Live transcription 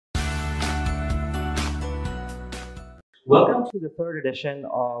Welcome to the third edition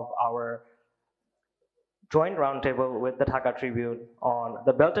of our joint roundtable with the Dhaka Tribune on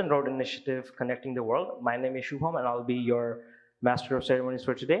the Belt and Road Initiative Connecting the World. My name is Shubham and I'll be your Master of Ceremonies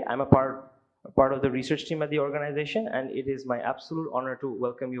for today. I'm a part of the research team at the organization, and it is my absolute honor to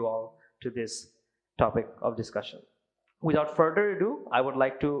welcome you all to this topic of discussion. Without further ado, I would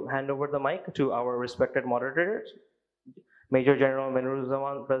like to hand over the mic to our respected moderators, Major General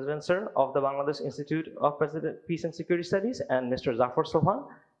Munirzzaman, President Sir of the Bangladesh Institute of Peace and Security Studies, and Mr. Zafar Sobhan,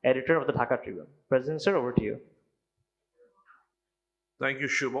 Editor of the Dhaka Tribune. President Sir, over to you. Thank you,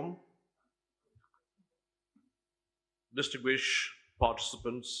 Shubham. Distinguished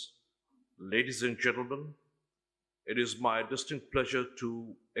participants, ladies and gentlemen, it is my distinct pleasure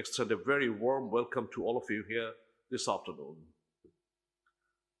to extend a very warm welcome to all of you here this afternoon.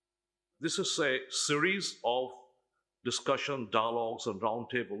 This is a series of discussion, dialogues, and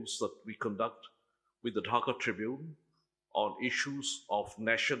roundtables that we conduct with the Dhaka Tribune on issues of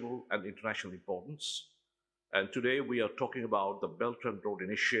national and international importance. And today we are talking about the Belt and Road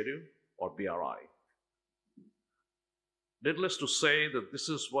Initiative, or BRI. Needless to say that this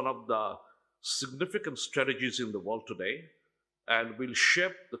is one of the significant strategies in the world today and will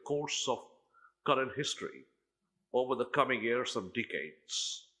shape the course of current history over the coming years and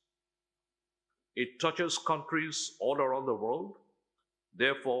decades. It touches countries all around the world.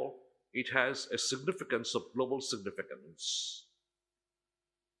 Therefore, it has a significance of global significance.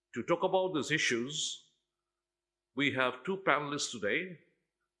 To talk about these issues, we have two panelists today,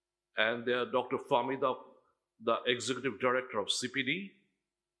 and they are Dr. Fahmida, the Executive Director of CPD,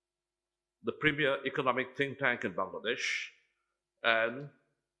 the premier economic think tank in Bangladesh, and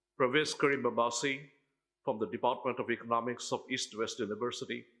Parvez Karim Abbasi from the Department of Economics of East West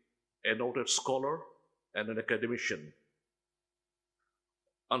University, a noted scholar and an academician.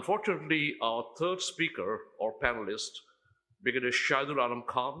 Unfortunately, our third speaker or panelist, Brigadier Shahidul Alam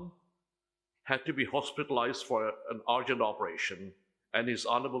Khan, had to be hospitalized for an urgent operation and is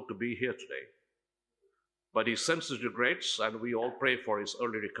unable to be here today. But he sends his regrets, and we all pray for his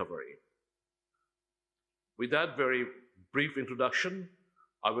early recovery. With that very brief introduction,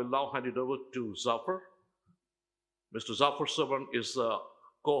 I will now hand it over to Zafar. Mr. Zafar Sobhan is the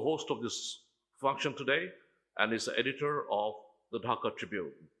co-host of this function today and is the editor of the Dhaka Tribune.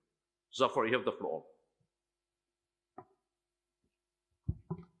 Zafar, you have the floor.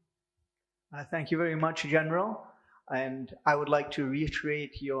 Thank you very much, General. And I would like to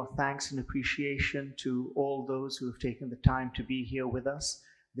reiterate your thanks and appreciation to all those who have taken the time to be here with us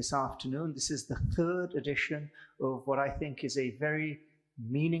this afternoon. This is the third edition of what I think is a very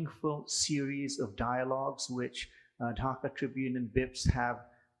meaningful series of dialogues which Dhaka Tribune and BIPSS have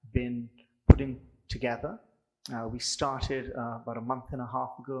been putting together. We started about a month and a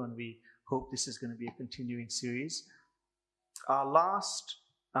half ago, and we hope this is going to be a continuing series. Our last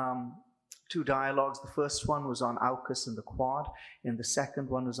two dialogues, the first one was on AUKUS and the Quad, and the second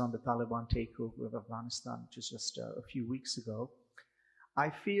one was on the Taliban takeover of Afghanistan, which was just a few weeks ago.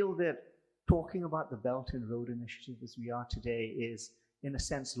 I feel that talking about the Belt and Road Initiative as we are today is, in a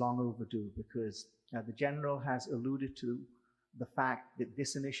sense, long overdue, because the General has alluded to the fact that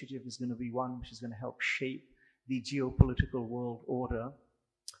this initiative is going to be one which is going to help shape the geopolitical world order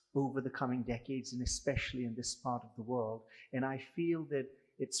over the coming decades, and especially in this part of the world. And I feel that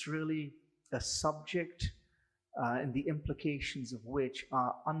it's really a subject and the implications of which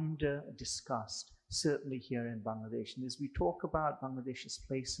are under-discussed, certainly here in Bangladesh. And as we talk about Bangladesh's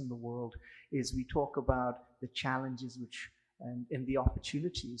place in the world, as we talk about the challenges and the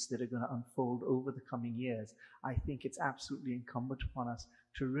opportunities that are going to unfold over the coming years, I think it's absolutely incumbent upon us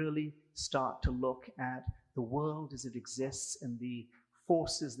to really start to look at the world as it exists and the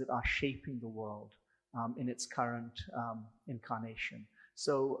forces that are shaping the world in its current incarnation.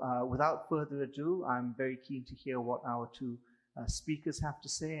 So without further ado, I'm very keen to hear what our two speakers have to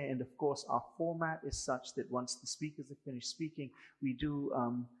say. And of course, our format is such that once the speakers have finished speaking, we do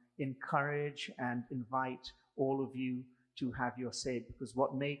encourage and invite all of you to have your say, because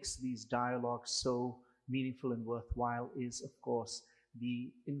what makes these dialogues so meaningful and worthwhile is, of course,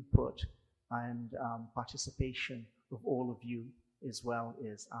 the input and participation of all of you, as well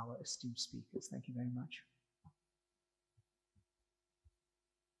as our esteemed speakers. Thank you very much.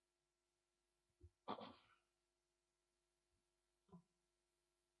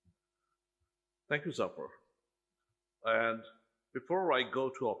 Thank you, Zafar. And before I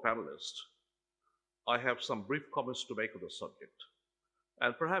go to our panelists, I have some brief comments to make on the subject,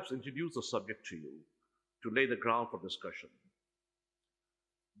 and perhaps introduce the subject to you to lay the ground for discussion.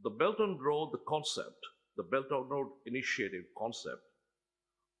 The Belt and Road, the concept, the Belt and Road Initiative concept,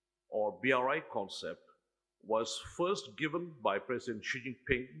 or BRI concept, was first given by President Xi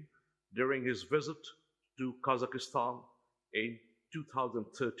Jinping during his visit to Kazakhstan in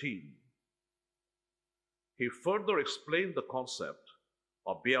 2013. He further explained the concept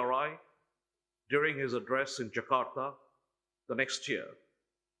of BRI during his address in Jakarta the next year.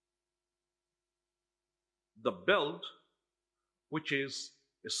 The belt, which is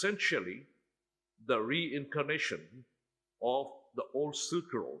essentially the reincarnation of the old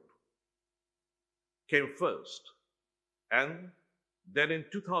Silk Road, came first. And then in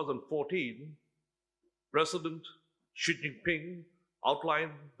 2014, President Xi Jinping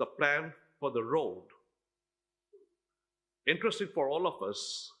outlined the plan for the road. Interesting for all of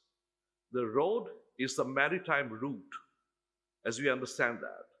us, the road is the maritime route, as we understand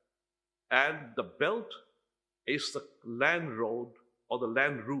that. And the belt is the land road or the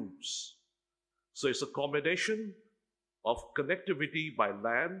land routes. So it's a combination of connectivity by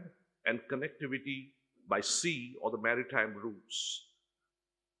land and connectivity by sea or the maritime routes.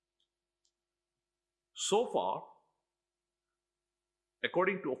 So far,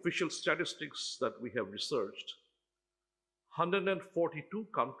 according to official statistics that we have researched, 142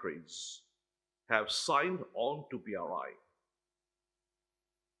 countries have signed on to BRI.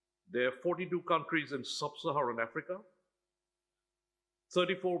 There are 42 countries in sub-Saharan Africa,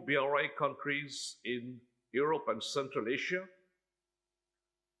 34 BRI countries in Europe and Central Asia,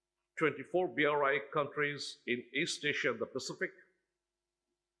 24 BRI countries in East Asia and the Pacific,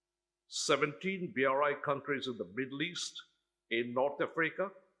 17 BRI countries in the Middle East, in North Africa,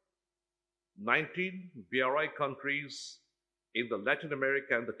 19 BRI countries in the Latin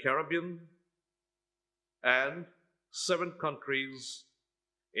America and the Caribbean, and 7 countries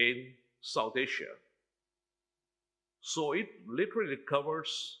in South Asia. So it literally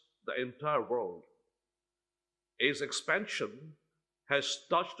covers the entire world. Its expansion has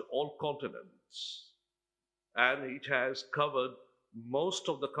touched all continents, and it has covered most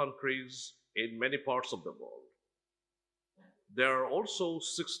of the countries in many parts of the world. There are also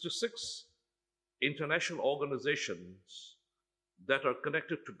 66 international organizations that are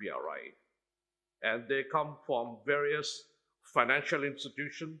connected to BRI, and they come from various financial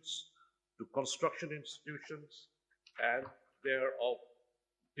institutions to construction institutions, and they're of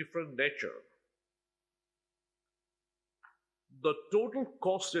different nature. The total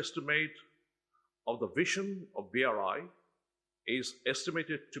cost estimate of the vision of BRI is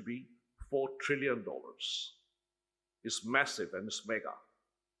estimated to be $4 trillion. It's massive and it's mega.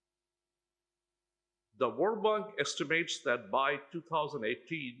 The World Bank estimates that by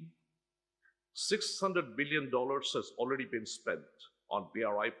 2018, $600 billion has already been spent on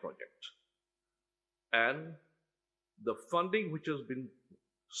BRI project. And the funding which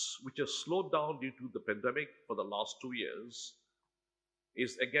has slowed down due to the pandemic for the last 2 years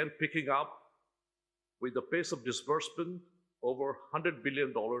is again picking up with the pace of disbursement over $100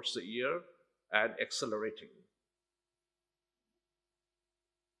 billion a year and accelerating.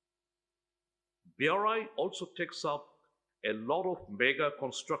 BRI also takes up a lot of mega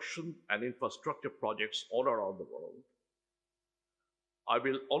construction and infrastructure projects all around the world. I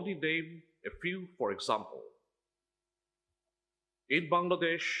will only name a few, for example. In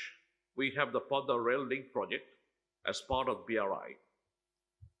Bangladesh, we have the Padma Rail Link project as part of BRI.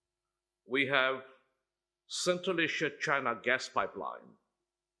 We have Central Asia-China gas pipeline.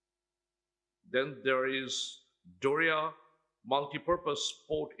 Then there is Doria multipurpose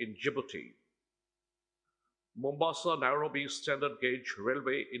port in Djibouti. Mombasa-Nairobi standard gauge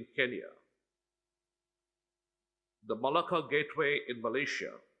railway in Kenya. The Malacca Gateway in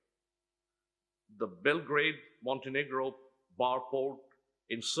Malaysia. The Belgrade-Montenegro Bar Port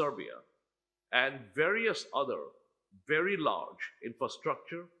in Serbia. And various other very large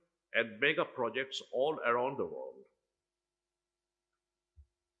infrastructure and mega projects all around the world.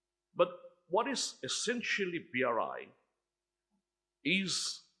 But what is essentially BRI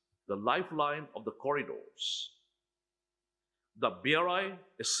is the lifeline of the corridors. The BRI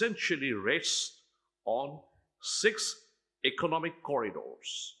essentially rests on 6 economic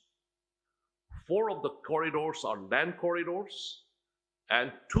corridors. 4 of the corridors are land corridors,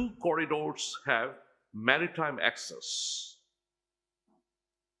 and 2 corridors have maritime access.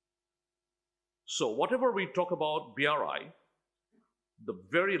 So whatever we talk about BRI, the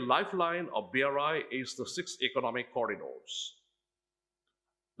very lifeline of BRI is the 6 economic corridors.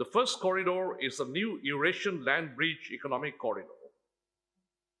 The first corridor is the new Eurasian Land Bridge Economic Corridor.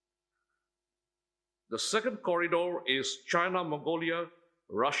 The second corridor is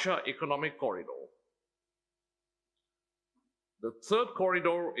China-Mongolia-Russia Economic Corridor. The third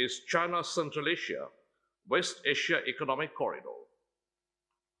corridor is China-Central Asia, West Asia Economic Corridor.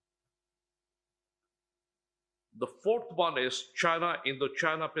 The fourth one is China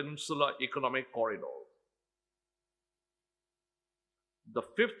Indochina Peninsula Economic Corridor. The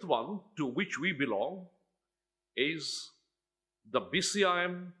fifth one, to which we belong, is the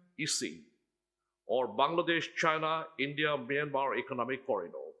BCIM EC, or Bangladesh, China, India, Myanmar Economic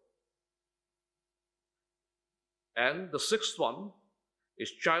Corridor. And the sixth one is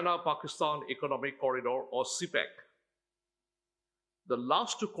China-Pakistan Economic Corridor, or CPEC. The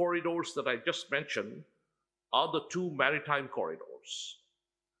last two corridors that I just mentioned are the two maritime corridors,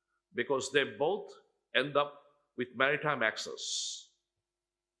 because they both end up with maritime access.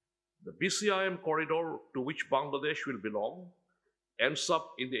 The BCIM corridor, to which Bangladesh will belong, ends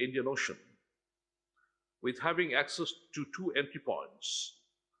up in the Indian Ocean, with having access to two entry points,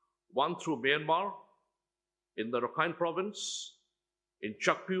 one through Myanmar in the Rakhine province, in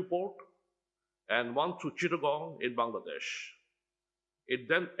Chakpiu port, and one through Chittagong in Bangladesh. It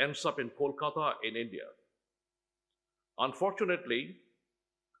then ends up in Kolkata in India. Unfortunately,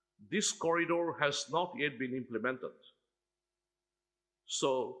 this corridor has not yet been implemented.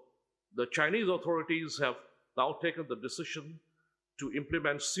 So the Chinese authorities have now taken the decision to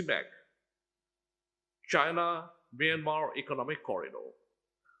implement CMEC, China-Myanmar Economic Corridor,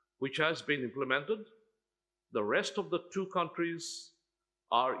 which has been implemented. The rest of the two countries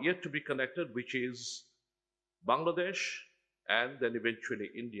are yet to be connected, which is Bangladesh and then eventually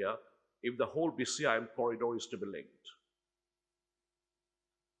India, if the whole BCIM corridor is to be linked.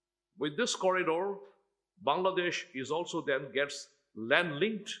 With this corridor, Bangladesh is also then gets land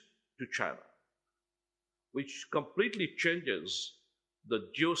linked to China, which completely changes the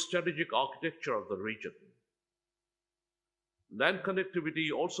geostrategic architecture of the region. Land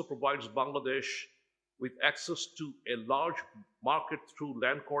connectivity also provides Bangladesh with access to a large market through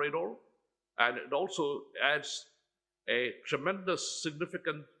land corridor, and it also adds a tremendous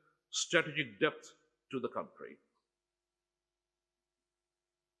significant strategic depth to the country.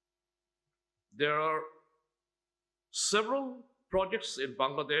 There are several projects in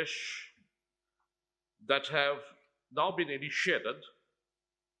Bangladesh that have now been initiated,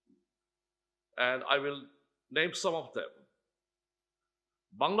 and I will name some of them.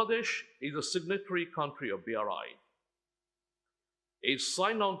 Bangladesh is a signatory country of BRI. It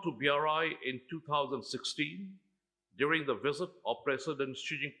signed on to BRI in 2016 during the visit of President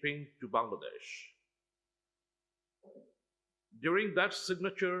Xi Jinping to Bangladesh. During that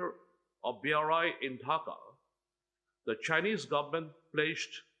signature of BRI in Dhaka, the Chinese government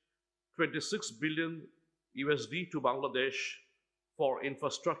pledged 26 billion USD to Bangladesh for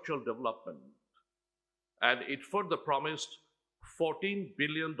infrastructural development, and it further promised $14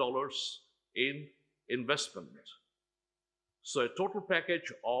 billion in investment. So a total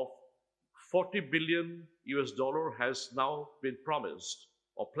package of 40 billion US dollar has now been promised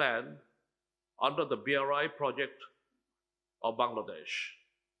or planned under the BRI project of Bangladesh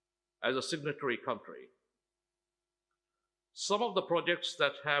as a signatory country. Some of the projects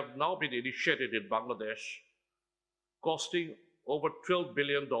that have now been initiated in Bangladesh, costing over $12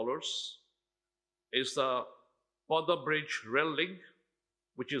 billion, is the Pada Bridge rail link,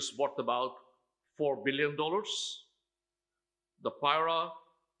 which is worth about $4 billion. The Pyra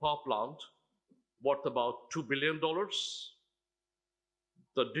power plant, worth about $2 billion.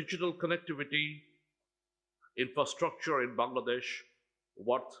 The digital connectivity infrastructure in Bangladesh,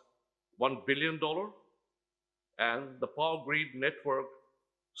 worth $1 billion. And the power grid network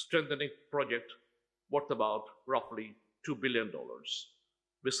strengthening project, worth about roughly $2 billion.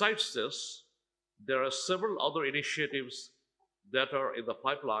 Besides this, there are several other initiatives that are in the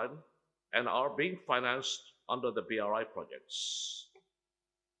pipeline and are being financed under the BRI projects.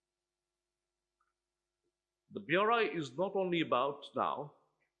 The BRI is not only about now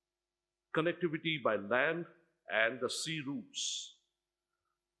connectivity by land and the sea routes.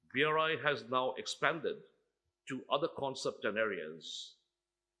 BRI has now expanded to other concepts and areas.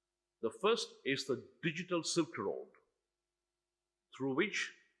 The first is the digital Silk Road, through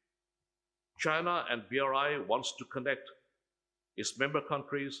which China and BRI wants to connect its member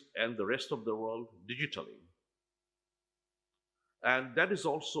countries and the rest of the world digitally. And that is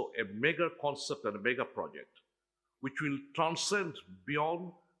also a mega concept and a mega project, which will transcend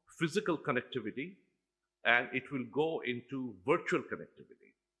beyond physical connectivity, and it will go into virtual connectivity.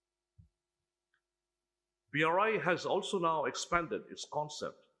 BRI has also now expanded its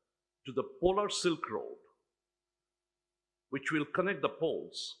concept to the Polar Silk Road, which will connect the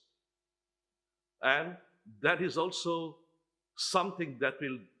poles. And that is also something that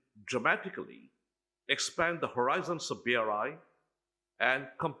will dramatically expand the horizons of BRI and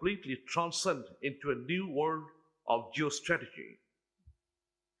completely transcend into a new world of geostrategy.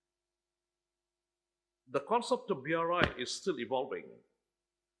 the concept of BRI is still evolving,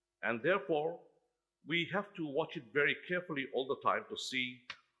 and therefore we have to watch it very carefully all the time to see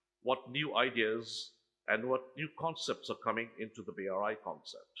what new ideas and what new concepts are coming into the BRI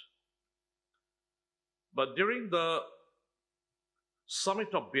concept. But during the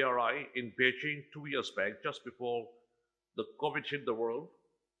summit of BRI in Beijing 2 years back, just before the COVID hit the world,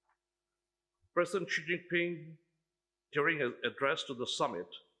 President Xi Jinping, during his address to the summit,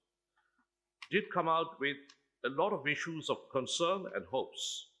 did come out with a lot of issues of concern and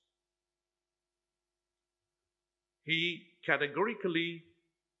hopes. He categorically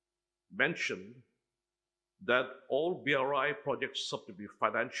mentioned that all BRI projects have to be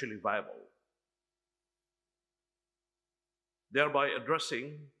financially viable, thereby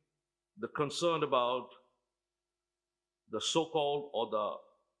addressing the concern about the so-called or the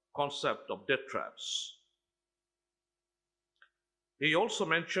concept of debt traps. He also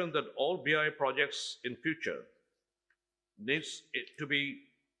mentioned that all BRI projects in future needs to be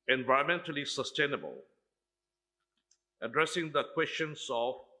environmentally sustainable, addressing the questions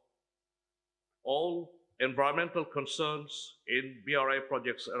of all environmental concerns in BRI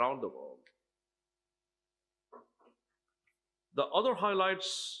projects around the world. The other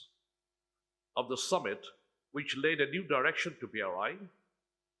highlights of the summit, which laid a new direction to BRI,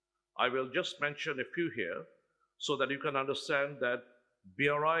 I will just mention a few here so that you can understand that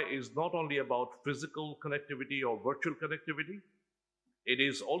BRI is not only about physical connectivity or virtual connectivity, it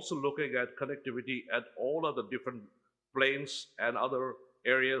is also looking at connectivity at all other different planes and other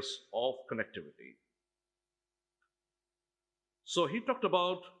areas of connectivity. So he talked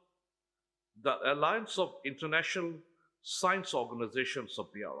about the Alliance of International Science Organizations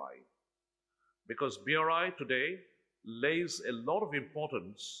of BRI, because BRI today lays a lot of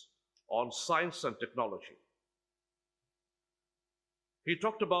importance on science and technology. He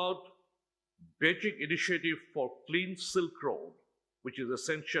talked about Beijing Initiative for Clean Silk Road, which is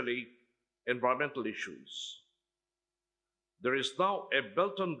essentially environmental issues. There is now a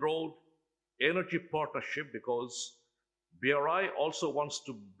Belt and Road energy partnership because BRI also wants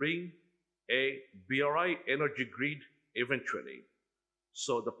to bring a BRI energy grid eventually.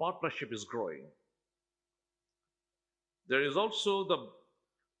 So the partnership is growing. There is also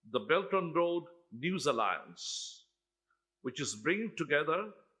the Belt and Road News Alliance, which is bringing together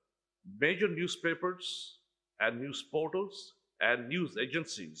major newspapers and news portals and news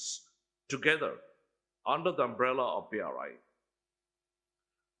agencies together under the umbrella of BRI.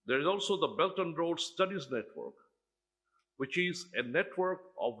 There is also the Belt and Road Studies Network, which is a network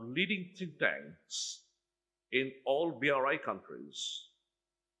of leading think tanks in all BRI countries.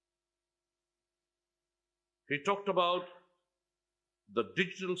 He talked about the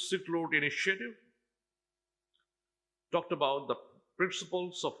Digital Silk Road Initiative, talked about the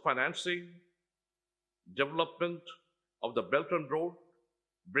principles of financing, development of the Belt and Road,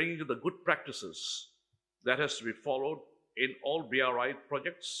 bringing the good practices that has to be followed in all BRI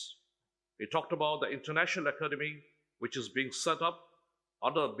projects. He talked about the International Academy, which is being set up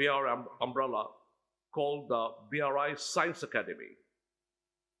under the BRI umbrella called the BRI Science Academy.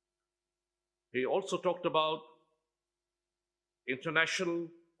 He also talked about international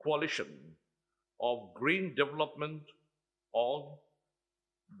coalition of green development on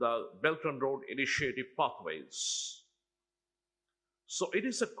the Belt and Road Initiative pathways. So it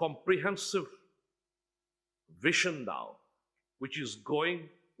is a comprehensive vision now, which is going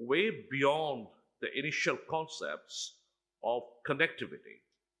way beyond the initial concepts of connectivity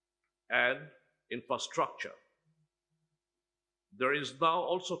and infrastructure. There is now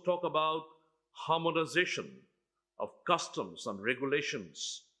also talk about harmonization of customs and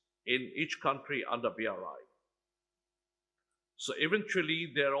regulations in each country under BRI. So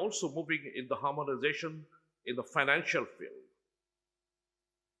eventually, they're also moving in the harmonization in the financial field.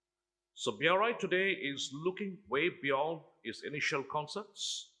 So BRI today is looking way beyond its initial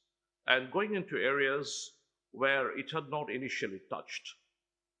concepts and going into areas where it had not initially touched.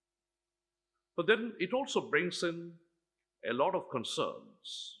 But then it also brings in a lot of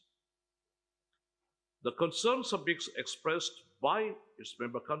concerns. The concerns are being expressed by its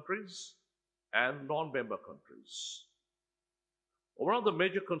member countries and non-member countries. One of the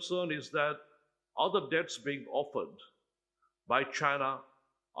major concerns is that other debts being offered by China,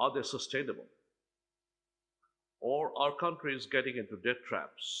 are they sustainable? Or are countries getting into debt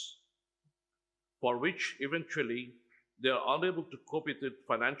traps for which eventually they are unable to cope with it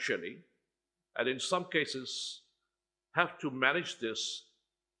financially, and in some cases have to manage this,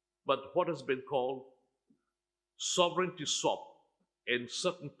 but what has been called sovereignty swap in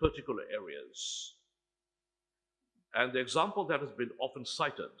certain particular areas. And the example that has been often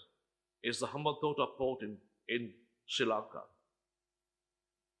cited is the Hambantota port in Sri Lanka.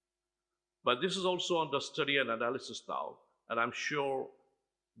 But this is also under study and analysis now, and I'm sure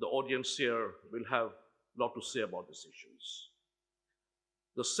the audience here will have a lot to say about these issues.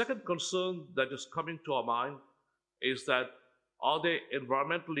 The second concern that is coming to our mind is that are they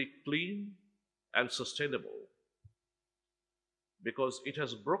environmentally clean and sustainable? Because it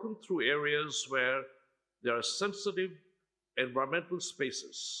has broken through areas where there are sensitive environmental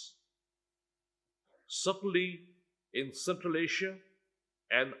spaces, certainly in Central Asia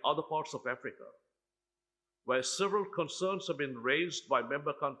and other parts of Africa, where several concerns have been raised by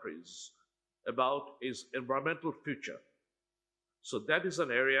member countries about its environmental future. So that is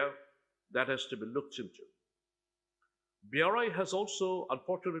an area that has to be looked into. BRI has also,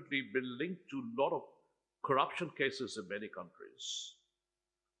 unfortunately, been linked to a lot of corruption cases in many countries,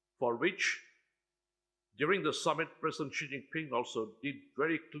 for which, during the summit, President Xi Jinping also did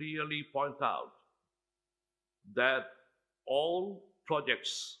very clearly point out that all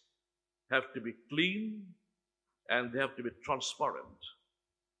projects have to be clean and they have to be transparent.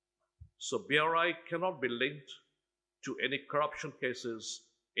 So BRI cannot be linked to any corruption cases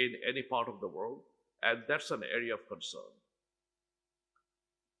in any part of the world, and that's an area of concern.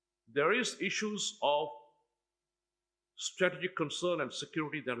 There is issues of strategic concern and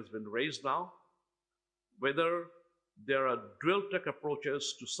security that has been raised now, whether there are dual tech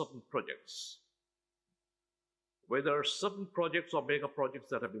approaches to certain projects, whether certain projects or mega projects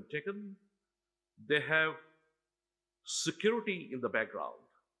that have been taken, they have security in the background,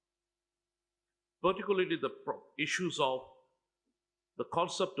 particularly the issues of the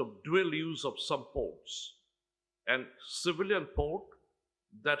concept of dual use of some ports, and civilian port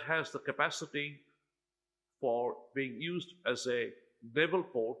that has the capacity for being used as a naval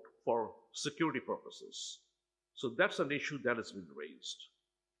port for security purposes. So that's an issue that has been raised.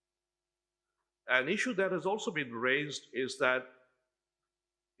 An issue that has also been raised is that,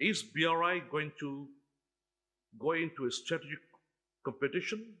 is BRI going to go into a strategic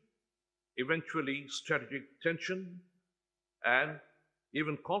competition, eventually strategic tension, and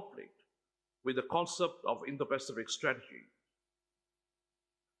even conflict with the concept of Indo-Pacific strategy?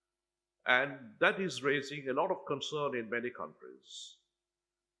 And that is raising a lot of concern in many countries.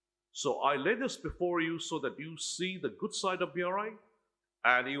 So I lay this before you so that you see the good side of BRI,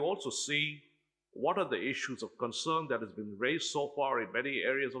 and you also see what are the issues of concern that has been raised so far in many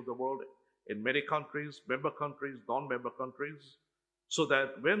areas of the world, in many countries, member countries, non-member countries, so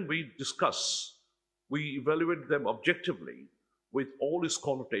that when we discuss, we evaluate them objectively with all its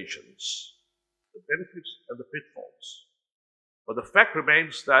connotations, the benefits and the pitfalls. But the fact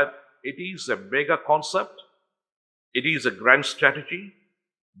remains that it is a mega concept, it is a grand strategy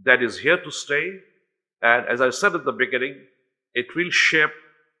that is here to stay, and as I said at the beginning, it will shape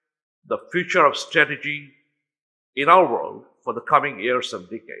the future of strategy in our world for the coming years and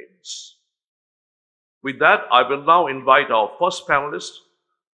decades. With that, I will now invite our first panelist,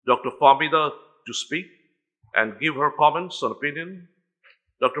 Dr. Fahmida, to speak and give her comments and opinion.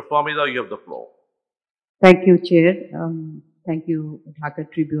 Dr. Fahmida, you have the floor. Thank you, Chair. Thank you,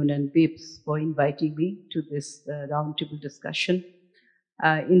 Dhaka Tribune and BIPSS, for inviting me to this roundtable discussion.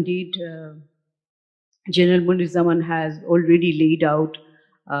 Indeed, General Munirzzaman has already laid out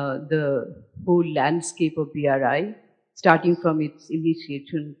the whole landscape of BRI, starting from its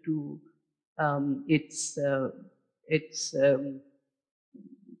initiation to its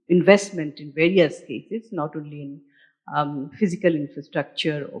investment in various cases, not only in physical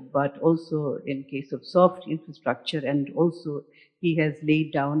infrastructure, but also in case of soft infrastructure, and also he has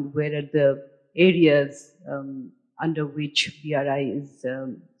laid down where are the areas under which BRI is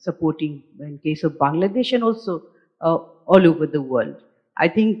supporting in case of Bangladesh and also all over the world. I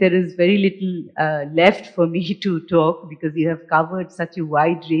think there is very little left for me to talk because you have covered such a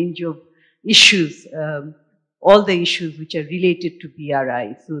wide range of issues, all the issues which are related to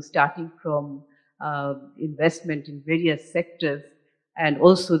BRI. So starting from investment in various sectors and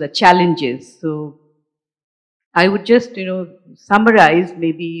also the challenges. So I would just, summarize,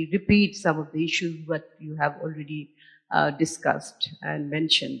 maybe repeat some of the issues that you have already discussed and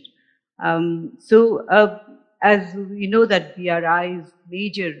mentioned. As we know that BRI's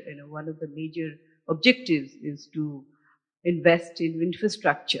major, one of the major objectives is to invest in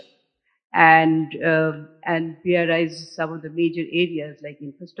infrastructure. And BRI's some of the major areas like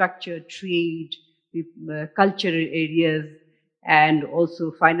infrastructure, trade, cultural areas, and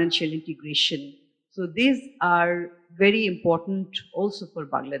also financial integration. So these are very important also for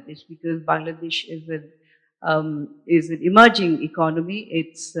Bangladesh because Bangladesh is an emerging economy.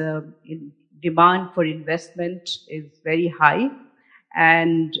 Its demand for investment is very high,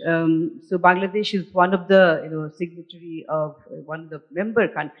 And so Bangladesh is one of the signatory of one of the member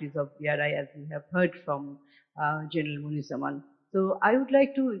countries of BRI, as we have heard from General Munirzzaman. So I would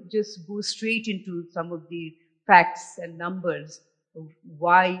like to just go straight into some of the facts and numbers of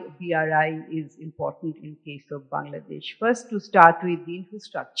why BRI is important in case of Bangladesh. First, to start with the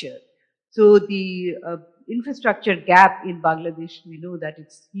infrastructure. So the infrastructure gap in Bangladesh, we know that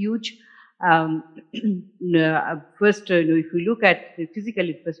it's huge. First, if we look at the physical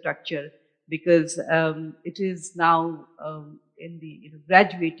infrastructure, because it is now in the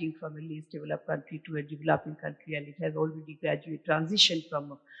graduating from a least developed country to a developing country, and it has already transitioned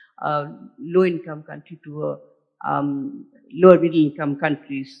from a low-income country to a lower middle-income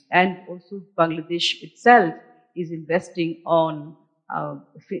countries. And also Bangladesh itself is investing on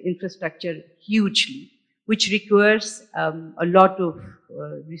infrastructure hugely, which requires a lot of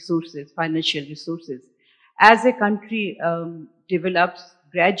resources, financial resources. As a country develops,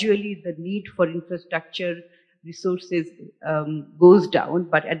 gradually the need for infrastructure resources goes down.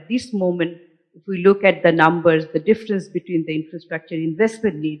 But at this moment, if we look at the numbers, the difference between the infrastructure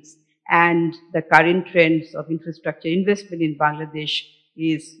investment needs and the current trends of infrastructure investment in Bangladesh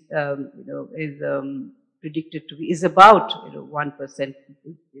is, predicted to be, is about 1%.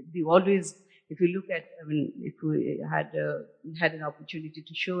 We always, if you look at, if we had an opportunity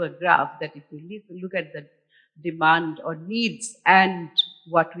to show a graph, that if we look at the demand or needs and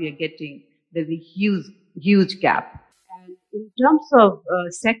what we are getting, there's a huge gap. And in terms of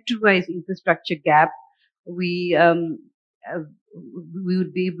sector-wise infrastructure gap, we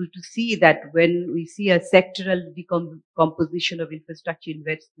would be able to see that when we see a sectoral decomposition of infrastructure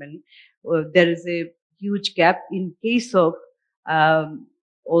investment, there is a huge gap in case of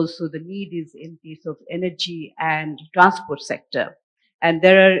also the need is in case of energy and transport sector. And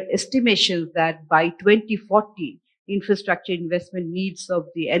there are estimations that by 2040, infrastructure investment needs of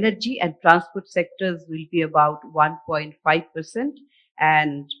the energy and transport sectors will be about 1.5%,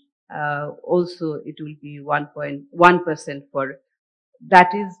 and also it will be 1.1% for,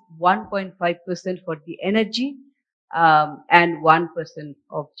 that is 1.5% for the energy and 1%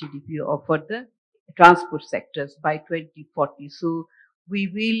 of GDP or for the transport sectors by 2040. So we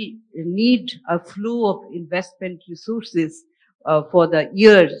will need a flow of investment resources for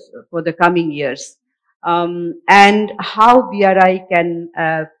the coming years. And how BRI can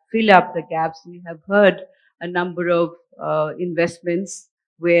fill up the gaps. We have heard a number of investments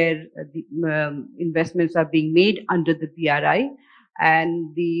where the investments are being made under the BRI,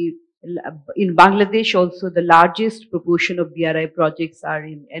 and in Bangladesh also the largest proportion of BRI projects are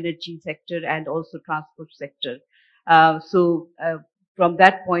in energy sector and also transport sector. So from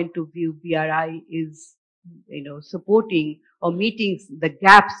that point of view, BRI is supporting or meeting the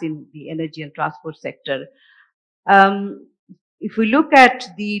gaps in the energy and transport sector. If we look at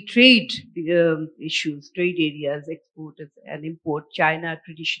the trade issues, trade areas, export and import, China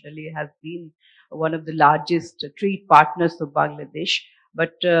traditionally has been one of the largest trade partners of Bangladesh.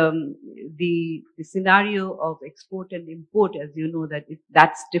 But the scenario of export and import, as you know,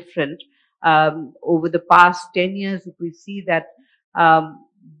 that's different. Over the past 10 years, if we see that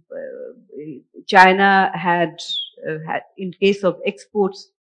China had, in case of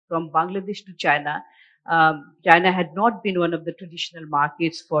exports from Bangladesh to China, China had not been one of the traditional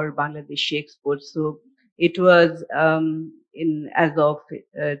markets for Bangladeshi exports. So it was as of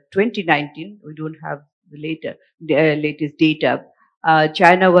 2019, we don't have the latest data.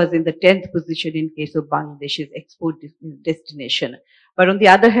 China was in the 10th position in case of Bangladesh's export destination. But on the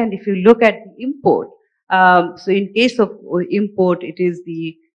other hand, if you look at the import, so in case of import, it is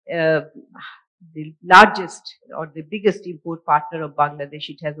the largest or the biggest import partner of Bangladesh.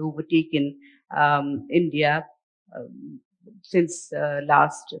 It has overtaken India since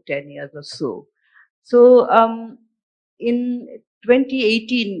last 10 years or so. So in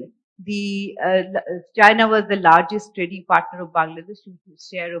 2018, China was the largest trading partner of Bangladesh, with a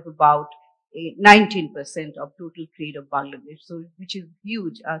share of about 19% of total trade of Bangladesh. So, which is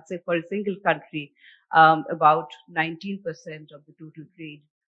huge. Say for a single country, about 19% of the total trade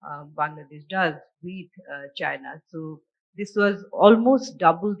Bangladesh does with China. So this was almost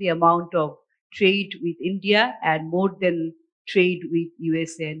double the amount of trade with India and more than trade with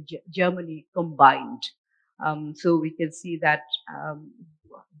USA and Germany combined. So we can see that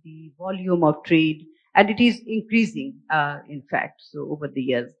the volume of trade, and it is increasing, in fact, so over the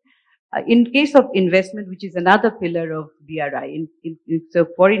years. In case of investment, which is another pillar of BRI, so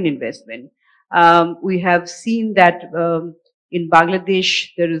foreign investment, we have seen that in Bangladesh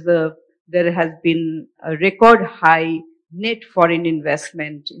there has been a record high net foreign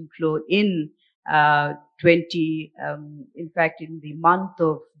investment inflow in in fact, in the month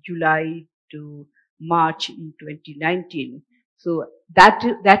of July to March in 2019. So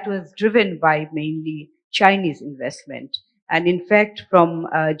that was driven by mainly Chinese investment. And in fact, from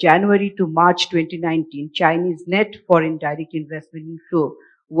January to March 2019, Chinese net foreign direct investment inflow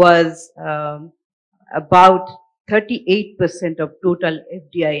was about 38% of total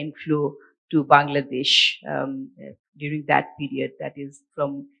FDI inflow to Bangladesh during that period, that is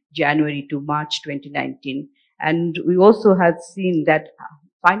from January to March 2019. And we also have seen that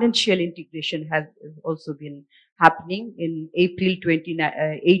financial integration has also been happening. In April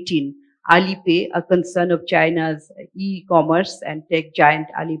 2018, Alipay, a concern of China's e-commerce and tech giant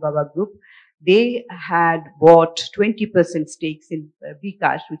Alibaba Group, they had bought 20% stakes in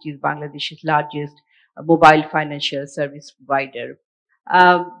BKash, which is Bangladesh's largest mobile financial service provider.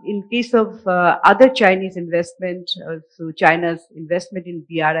 In case of other Chinese investment, so China's investment in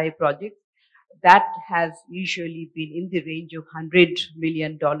BRI projects, that has usually been in the range of $100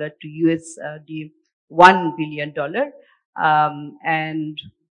 million to USD $1 billion.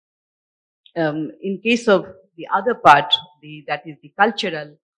 In case of the other part, that is the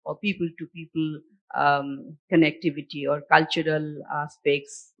cultural or people-to-people connectivity or cultural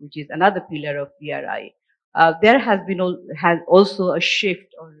aspects, which is another pillar of BRI. There has also a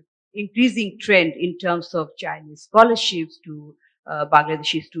shift or increasing trend in terms of Chinese scholarships to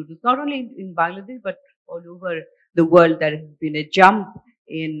Bangladeshi students, not only in Bangladesh but all over the world. There has been a jump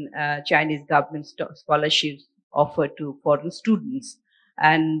in Chinese government scholarships offered to foreign students,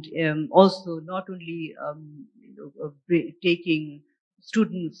 and also not only taking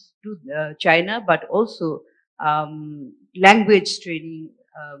students to China, but also language training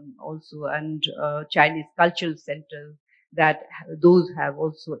also, and Chinese cultural centers, that those have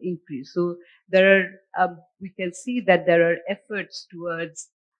also increased. So there are, we can see that there are efforts towards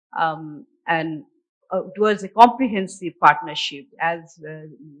towards a comprehensive partnership, as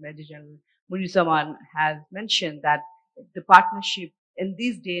Major General Munirzzaman has mentioned, that the partnership in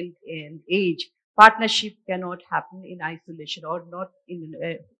this day and age, partnership cannot happen in isolation or not in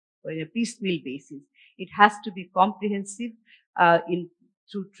a piecemeal basis. It has to be comprehensive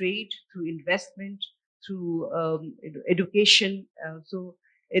through trade, through investment, through education. So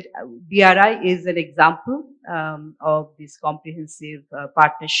BRI is an example of this comprehensive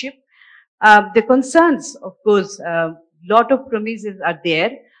partnership. The concerns, of course, lot of promises are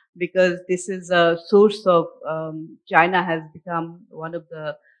there, because this is a source of, China has become one of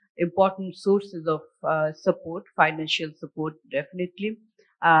the important sources of support, financial support, definitely.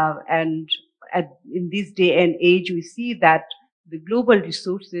 And in this day and age, we see that the global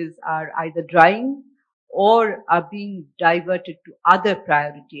resources are either drying or are being diverted to other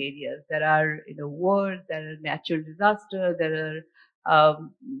priority areas. There are, wars, there are natural disasters, there are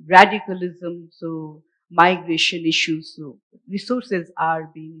radicalism, so migration issues. So resources are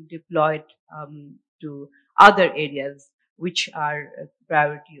being deployed to other areas which are a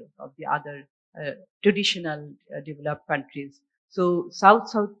priority of the other traditional developed countries. So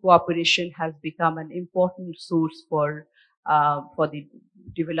South-South cooperation has become an important source for the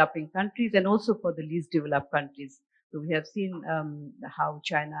developing countries and also for the least developed countries. So we have seen how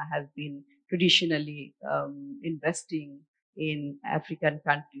China has been traditionally investing in African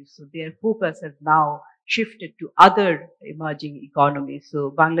countries. So their focus has now shifted to other emerging economies.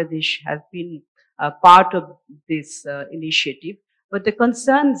 So Bangladesh has been a part of this initiative. But the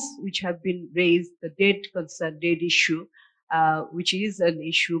concerns which have been raised, the debt issue, which is an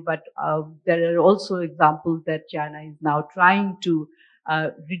issue, but there are also examples that China is now trying to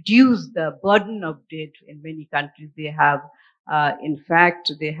reduce the burden of debt in many countries. They have, in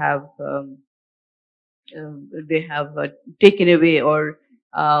fact, they have taken away or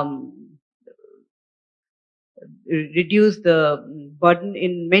reduce the burden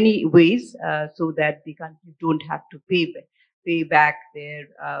in many ways, so that the countries don't have to pay back their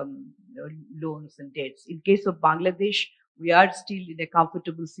loans and debts. In case of Bangladesh, we are still in a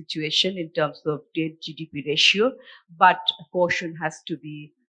comfortable situation in terms of debt GDP ratio, but caution has to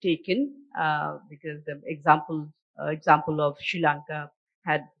be taken because the example of Sri Lanka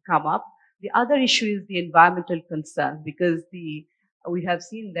had come up. The other issue is the environmental concerns, because we have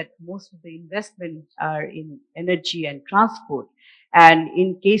seen that most of the investments are in energy and transport. And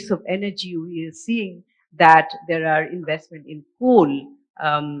in case of energy, we are seeing that there are investment in coal,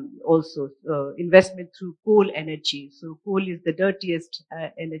 also investment through coal energy. So coal is the dirtiest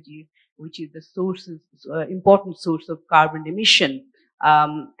energy, which is the important source of carbon emission.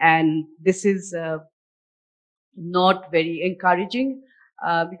 And this is not very encouraging,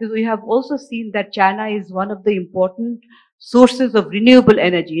 because we have also seen that China is one of the important sources of renewable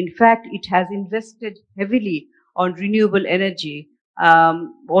energy. In fact, it has invested heavily on renewable energy.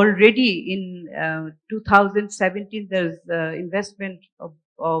 Already in 2017, there's investment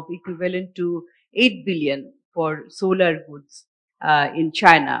of equivalent to 8 billion for solar goods in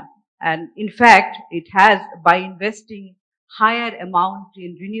China. And in fact, it has, by investing higher amount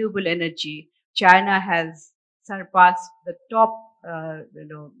in renewable energy, China has surpassed the top,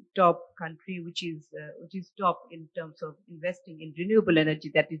 top country, which is top in terms of investing in renewable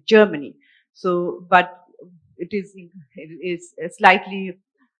energy. That is Germany. So, but it is slightly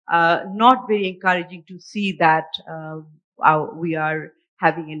not very encouraging to see that we are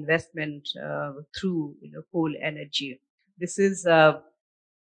having investment through coal energy. This is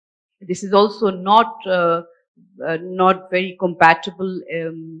also not very compatible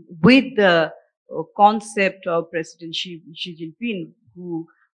with the concept of President Xi Jinping, who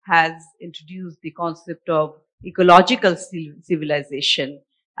has introduced the concept of ecological civilization,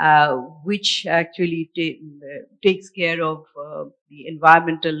 which actually takes care of the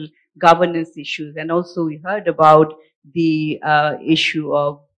environmental governance issues. And also we heard about the issue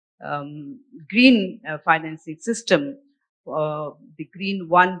of green financing system, the Green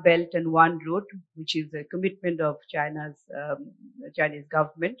One Belt and One Road, which is a commitment of Chinese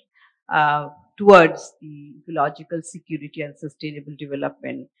government towards the ecological security and sustainable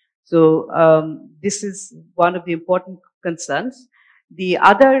development. So this is one of the important concerns. The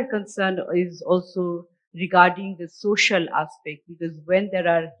other concern is also regarding the social aspect, because when there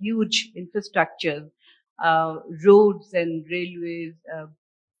are huge infrastructures, roads and railways,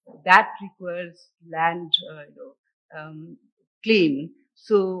 that requires land claim.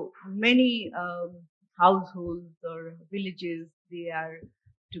 So many households or villages, they are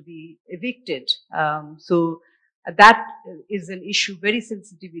to be evicted. So that is an issue, very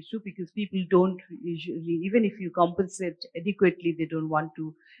sensitive issue, because people don't usually, even if you compensate adequately, they don't want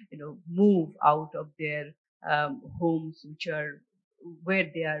to, move out of their homes, which are where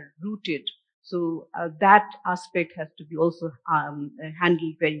they are rooted. So that aspect has to be also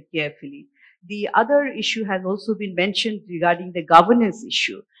handled very carefully. The other issue has also been mentioned regarding the governance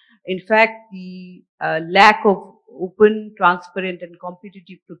issue. In fact, the lack of open, transparent, and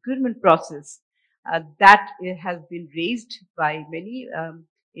competitive procurement process that has been raised by many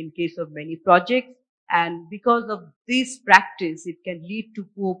in case of many projects. And because of this practice, it can lead to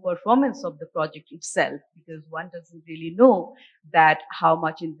poor performance of the project itself, because one doesn't really know that how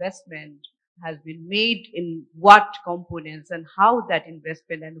much investment has been made in what components and how that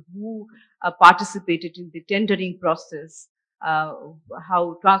investment and who participated in the tendering process,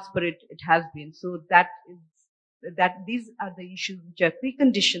 how transparent it has been. So that these are the issues which are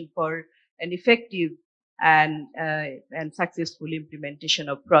preconditioned for an effective and successful implementation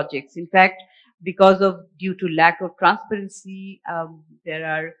of projects. In fact, due to lack of transparency, there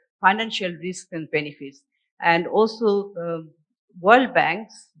are financial risks and benefits. And also World Bank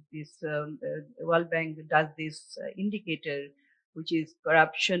does this indicator, which is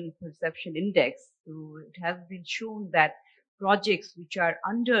corruption perception index. So it has been shown that projects which are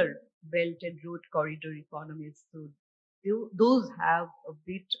under belt and road corridor economies, so those have a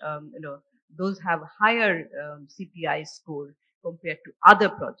bit, those have higher CPI score compared to other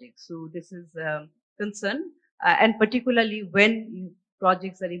projects. So this is a concern, and particularly when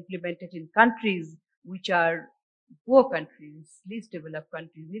projects are implemented in countries which are poor countries, least developed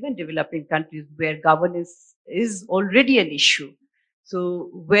countries, even developing countries, where governance is already an issue. So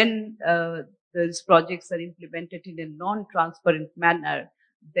when those projects are implemented in a non-transparent manner,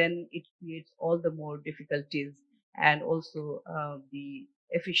 then it creates all the more difficulties, and also the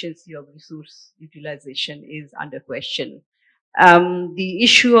efficiency of resource utilization is under question. The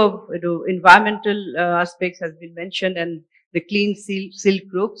issue of environmental aspects has been mentioned, and the clean silk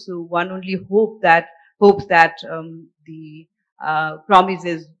road. So one only hopes that the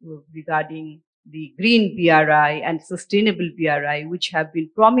promises regarding the green BRI and sustainable BRI, which have been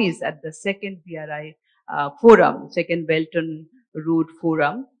promised at the second BRI forum, second Belt and Road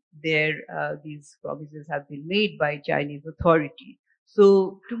Forum, there these promises have been made by Chinese authority.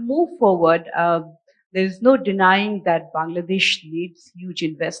 So to move forward, there is no denying that Bangladesh needs huge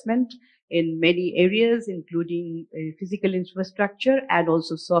investment in many areas, including physical infrastructure and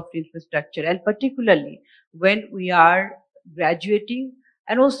also soft infrastructure, and particularly when we are graduating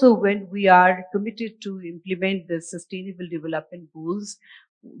and also when we are committed to implement the sustainable development goals,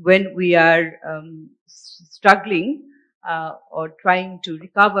 when we are struggling or trying to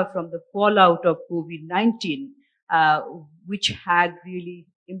recover from the fallout of COVID-19, which had really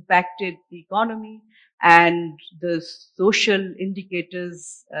impacted the economy and the social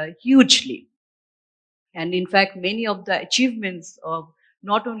indicators hugely. And in fact, many of the achievements of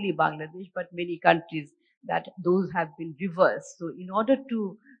not only Bangladesh, but many countries, that those have been reversed. So in order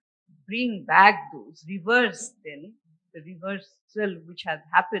to bring back those, reverse then, the reversal which has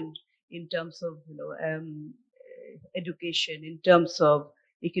happened in terms of, education, in terms of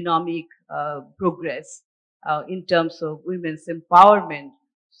economic progress, in terms of women's empowerment,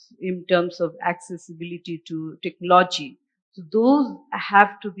 in terms of accessibility to technology. So those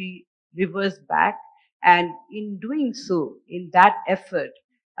have to be reversed back. And in doing so, in that effort,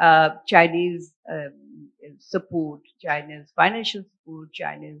 Chinese support, China's financial support,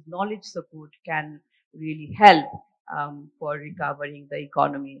 China's knowledge support can really help for recovering the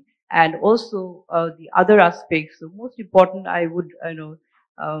economy. And also the other aspects, the most important, I would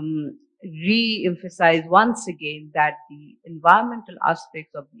re-emphasize once again that the environmental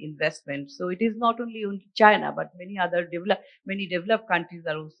aspects of the investment. So it is not only China, but many developed countries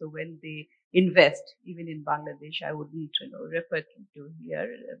are also, when they invest, even in Bangladesh, I wouldn't refer to here.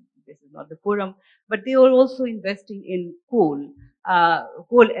 This is not the forum, but they are also investing in coal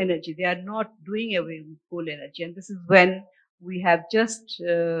energy. They are not doing away with coal energy, and this is when we have just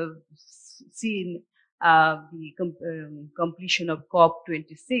seen the completion of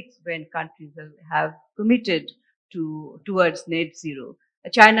COP26, when countries have committed towards net zero.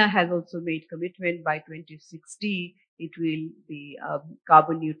 China has also made commitment by 2060 it will be a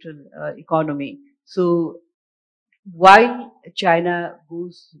carbon neutral economy. So while China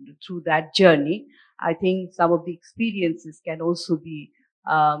goes through that journey, I think some of the experiences can also be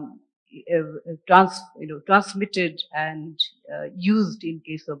transmitted and used in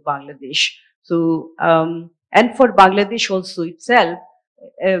case of Bangladesh. So, and for Bangladesh also itself,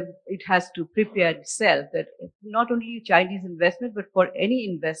 it has to prepare itself that not only Chinese investment, but for any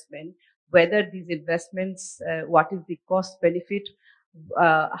investment, whether these investments, what is the cost benefit,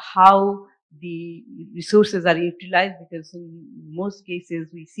 how the resources are utilized, because in most cases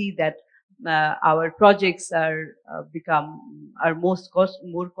we see that our projects are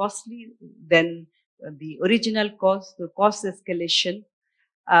more costly than the original cost, the cost escalation,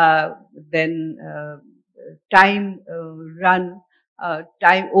 then time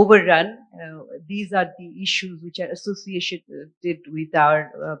overrun. These are the issues which are associated with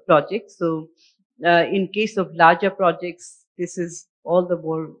our projects. So in case of larger projects, this is all the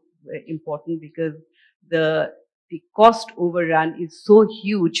more important, because the cost overrun is so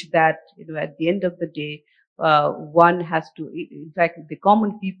huge that at the end of the day, one has to, in fact, the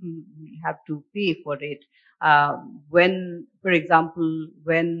common people will have to pay for it. When, for example,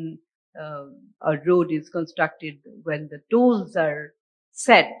 when a road is constructed, when the tolls are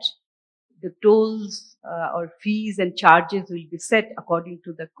set, the tolls or fees and charges will be set according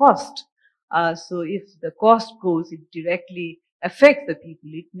to the cost. So if the cost goes, it directly affects the people.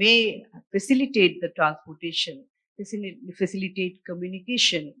 It may facilitate the transportation, facilitate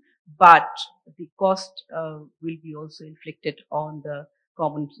communication, but the cost will be also inflicted on the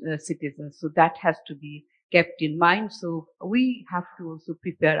common citizens. So that has to be kept in mind. So we have to also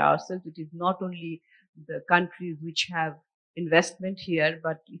prepare ourselves. It is not only the countries which have investment here,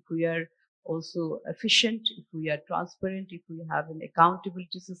 but if we are also efficient, if we are transparent, if we have an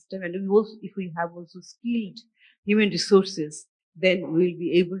accountability system, and if we have also skilled human resources, then we will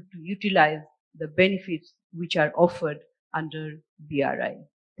be able to utilize the benefits which are offered under BRI.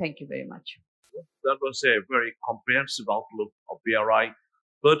 Thank you very much. That was a very comprehensive outlook of BRI,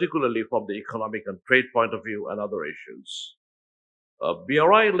 particularly from the economic and trade point of view and other issues.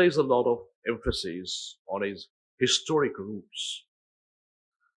 BRI lays a lot of emphasis on its historic roots.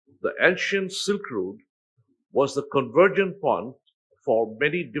 The ancient Silk Road was the convergent point for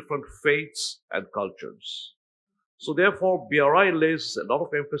many different faiths and cultures. So therefore, BRI lays a lot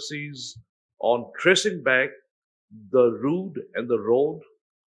of emphasis on tracing back the route and the road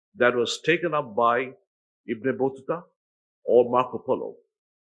that was taken up by Ibn Battuta or Marco Polo.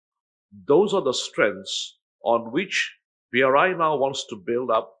 Those are the strengths on which BRI now wants to build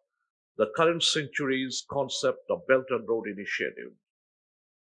up the current century's concept of Belt and Road Initiative.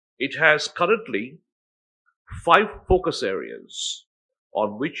 It has currently 5 focus areas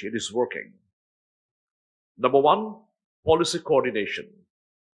on which it is working. Number 1, policy coordination.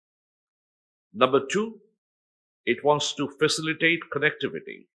 Number 2, it wants to facilitate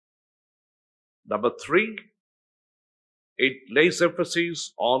connectivity. Number 3, it lays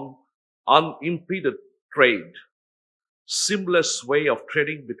emphasis on unimpeded trade, seamless way of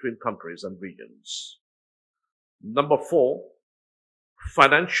trading between countries and regions. Number 4,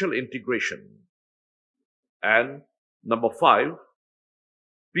 financial integration. And number 5,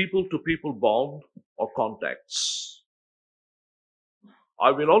 people-to-people bond or contacts.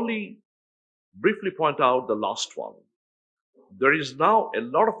 I will only briefly point out the last one. There is now a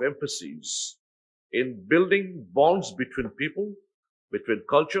lot of emphasis in building bonds between people, between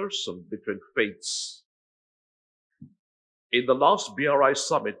cultures, and between faiths. In the last BRI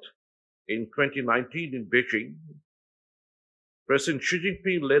summit in 2019 in Beijing, President Xi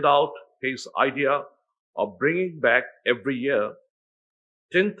Jinping laid out his idea of bringing back every year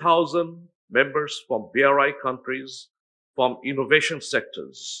 10,000 members from BRI countries from innovation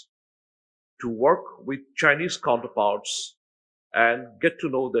sectors to work with Chinese counterparts and get to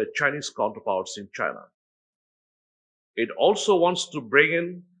know their Chinese counterparts in China. It also wants to bring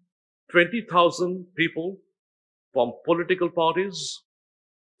in 20,000 people from political parties,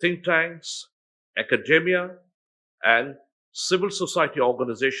 think tanks, academia, and civil society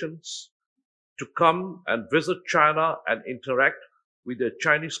organizations to come and visit China and interact with their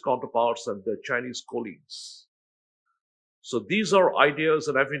Chinese counterparts and their Chinese colleagues. So these are ideas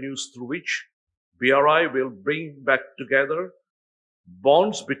and avenues through which BRI will bring back together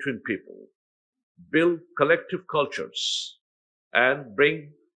bonds between people, build collective cultures, and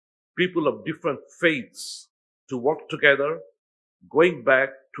bring people of different faiths to work together, going back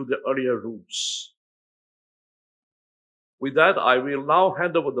to the earlier roots. With that, I will now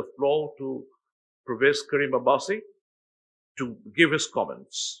hand over the floor to Parvez Karim Abbasi to give his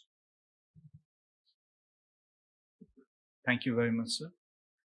comments. Thank you very much, sir.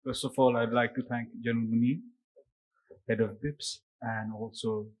 First of all, I'd like to thank General Munir, head of BIPSS, and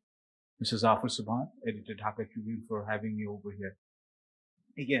also Mr. Zafar Sobhan, editor Dhaka Tribune, for having me over here.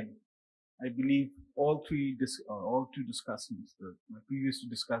 Again, I believe all two discussants, my previous two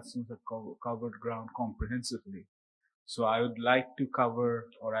discussants have covered ground comprehensively. So I would like to cover,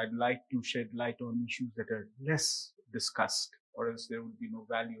 or I'd like to shed light on issues that are less discussed, or else there would be no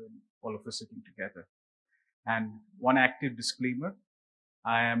value in all of us sitting together. And one active disclaimer,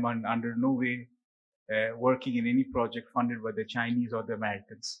 I am under no way working in any project funded by the Chinese or the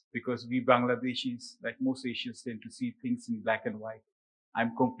Americans, because we Bangladeshis, like most Asians, tend to see things in black and white.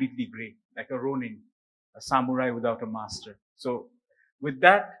 I'm completely gray, like a Ronin, a samurai without a master. So with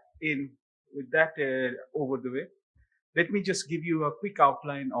that over the way, let me just give you a quick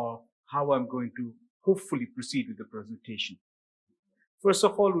outline of how I'm going to hopefully proceed with the presentation. First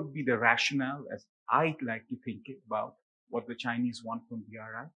of all would be the rationale, as I'd like to think about what the Chinese want from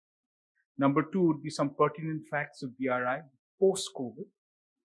BRI. Number two would be some pertinent facts of BRI post-COVID.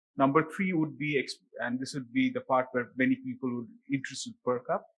 Number three would be, and this would be the part where many people would interest would perk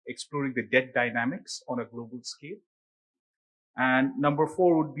up, exploring the debt dynamics on a global scale. And number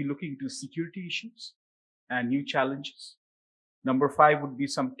four would be looking into security issues and new challenges. Number five would be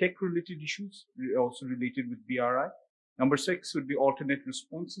some tech-related issues also related with BRI. Number six would be alternate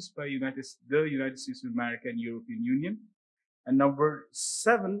responses by the United States of America and European Union. And number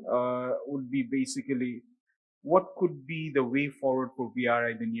seven would be basically what could be the way forward for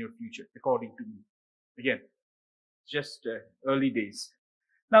BRI in the near future, according to me. Again, just early days.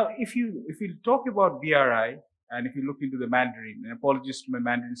 Now, if you talk about BRI, and if you look into the Mandarin, and apologies to my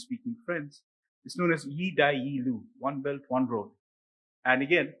Mandarin-speaking friends, it's known as Yi Dai Yi Lu, one belt, one road. And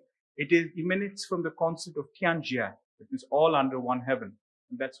again, it emanates from the concept of Tianjia, that is all under one heaven.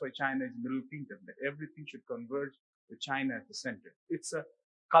 And that's why China is middle kingdom, that everything should converge with China at the center. It's a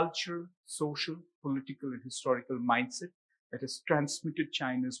cultural, social, political, and historical mindset that has transmitted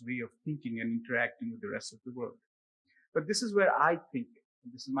China's way of thinking and interacting with the rest of the world. But this is where I think,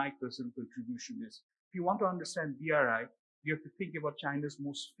 and this is my personal contribution, is if you want to understand BRI, you have to think about China's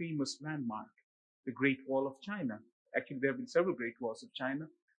most famous landmark, the Great Wall of China. Actually, there have been several Great Walls of China,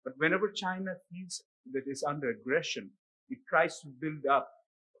 but whenever China feels that it's under aggression, it tries to build up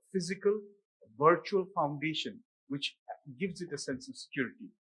a physical, virtual foundation, which gives it a sense of security.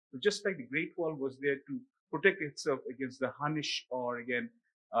 So just like the Great Wall was there to protect itself against the Hunnish or again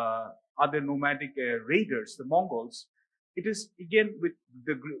other nomadic raiders, the Mongols, it is again with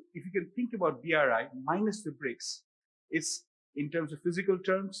the, if you can think about BRI minus the bricks, it's in terms of physical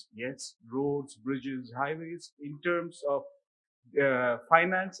terms, yes, roads, bridges, highways. In terms of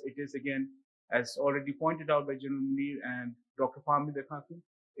finance, it is again, as already pointed out by General Munir and Dr. Fahmida Khatun,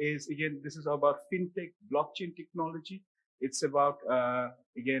 is again, this is about fintech, blockchain technology. It's about,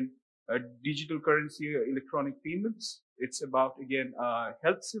 again, digital currency, electronic payments. It's about, again,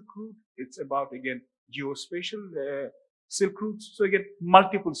 health Silk Route. It's about, again, geospatial Silk Routes. So again,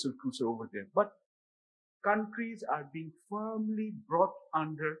 multiple Silk Routes are over there. But countries are being firmly brought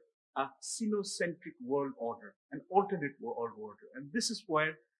under a Sinocentric world order, an alternate world order. And this is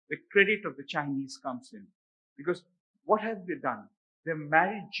where the credit of the Chinese comes in. Because what have they done? They've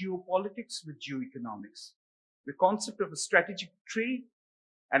married geopolitics with geoeconomics. The concept of a strategic trade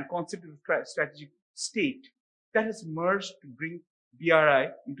and considered a strategic state that has merged to bring BRI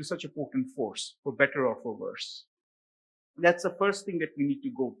into such a potent force, for better or for worse. That's the first thing that we need to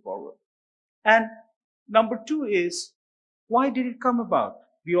go forward. And number two is, why did it come about?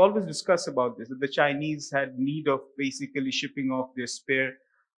 We always discuss about this, that the Chinese had need of basically shipping off their spare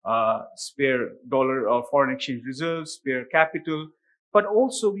dollar or foreign exchange reserves, spare capital. But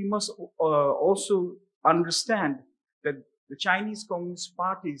also we must also understand that the Chinese Communist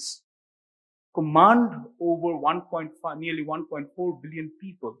Party's command over nearly 1.4 billion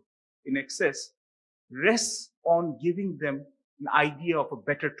people in excess rests on giving them an idea of a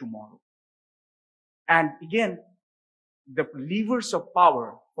better tomorrow. And again, the levers of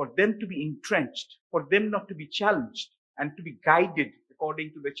power, for them to be entrenched, for them not to be challenged and to be guided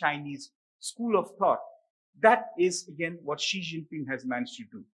according to the Chinese school of thought, that is again what Xi Jinping has managed to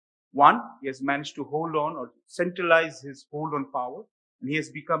do. One, he has managed to hold on or centralize his hold on power, and he has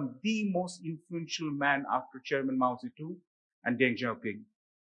become the most influential man after Chairman Mao Zedong and Deng Xiaoping.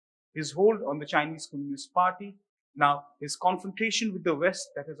 His hold on the Chinese Communist Party, now his confrontation with the West,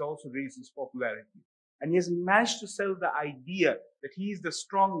 that has also raised his popularity. And he has managed to sell the idea that he is the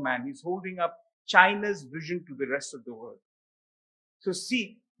strong man. He's holding up China's vision to the rest of the world. So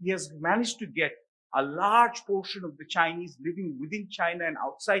see, he has managed to get a large portion of the Chinese living within China and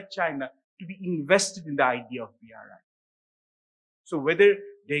outside China to be invested in the idea of BRI. So whether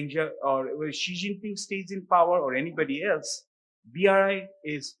whether Xi Jinping stays in power or anybody else, BRI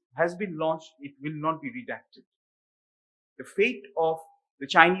has been launched. It will not be redacted. The fate of the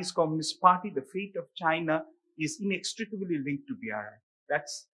Chinese Communist Party, the fate of China is inextricably linked to BRI.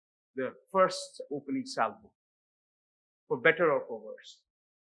 That's the first opening salvo, for better or for worse.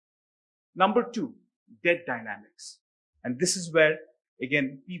 Number two, debt dynamics. And this is where,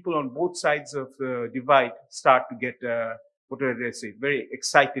 again, people on both sides of the divide start to get, very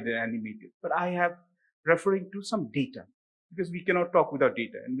excited and animated. But I have referring to some data, because we cannot talk without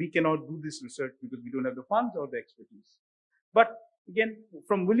data, and we cannot do this research because we don't have the funds or the expertise. But again,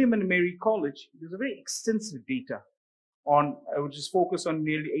 from William and Mary College, there's a very extensive data on, which is focused on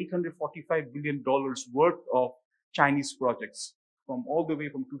nearly $845 billion worth of Chinese projects from all the way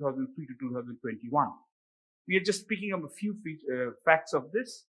from 2003 to 2021. We are just picking up a few facts of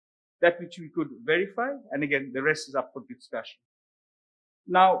this, that which we could verify, and again, the rest is up for discussion.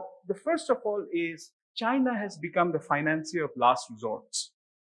 Now, the first of all is China has become the financier of last resorts.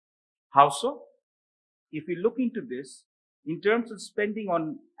 How so? If we look into this, in terms of spending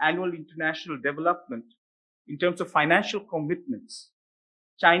on annual international development, in terms of financial commitments,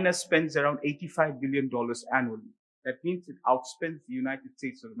 China spends around $85 billion annually. That means it outspends the United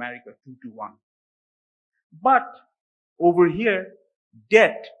States of America 2-1. But over here,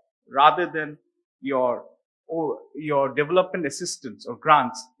 debt, rather than your development assistance or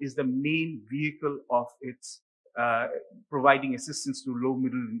grants, is the main vehicle of its providing assistance to low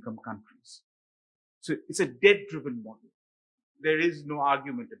middle income countries. So it's a debt-driven model. There is no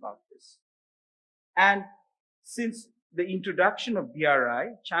argument about this. And since the introduction of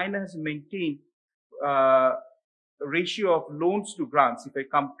BRI, China has maintained a ratio of loans to grants, if I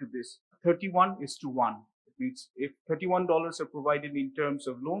come to this, 31:1. It means if $31 are provided in terms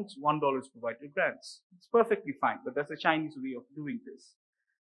of loans, $1 is provided in grants. It's perfectly fine, but that's a Chinese way of doing this.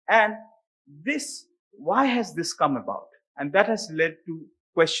 And this, why has this come about? And that has led to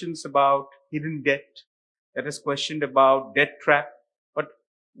questions about hidden debt, that is questioned about debt trap. But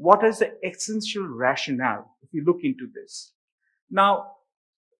what is the essential rationale if you look into this? Now,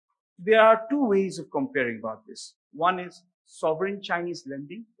 there are two ways of comparing about this. One is sovereign Chinese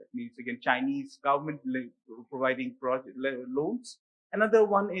lending. That means, again, Chinese government providing project loans. Another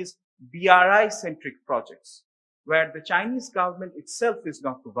one is BRI-centric projects, where the Chinese government itself is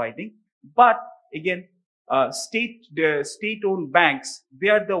not providing, but again, state-owned banks, they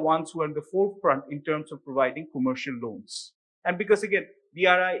are the ones who are in the forefront in terms of providing commercial loans. And because again,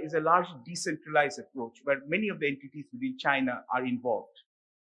 BRI is a largely decentralized approach where many of the entities within China are involved.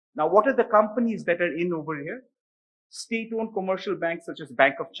 Now, what are the companies that are in over here? State-owned commercial banks such as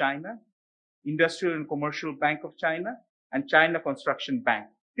Bank of China, Industrial and Commercial Bank of China, and China Construction Bank.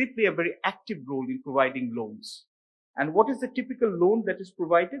 They play a very active role in providing loans. And what is the typical loan that is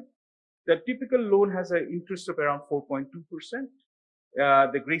provided? The typical loan has an interest of around 4.2%.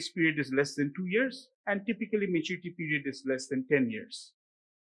 The grace period is less than 2 years, and typically maturity period is less than 10 years.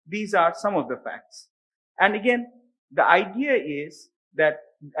 These are some of the facts. And again, the idea is that,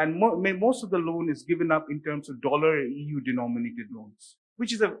 and most of the loan is given up in terms of dollar or EU denominated loans,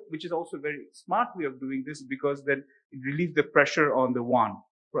 which is also a very smart way of doing this, because then it relieves the pressure on the yuan,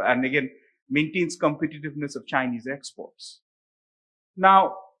 and again maintains competitiveness of Chinese exports.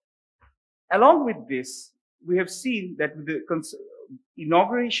 Now, along with this, we have seen that with the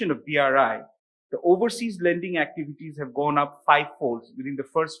inauguration of BRI, the overseas lending activities have gone up fivefold within the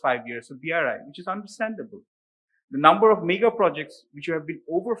first 5 years of BRI, which is understandable. The number of mega projects which have been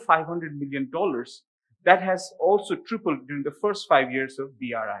over $500 million, that has also tripled during the first 5 years of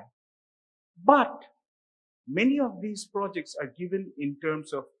BRI. But many of these projects are given in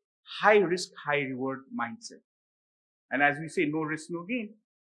terms of high risk, high reward mindset. And as we say, no risk, no gain.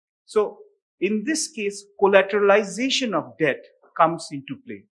 So in this case, collateralization of debt comes into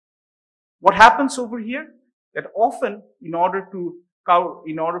play. What happens over here? That often, in order to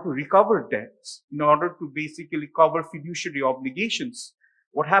recover debts, in order to basically cover fiduciary obligations,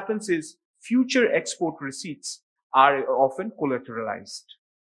 what happens is future export receipts are often collateralized.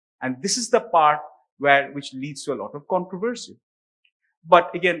 And this is the part which leads to a lot of controversy. But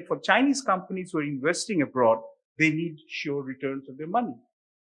again, for Chinese companies who are investing abroad, they need sure returns of their money.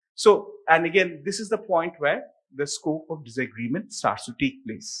 So, and again, this is the point where the scope of disagreement starts to take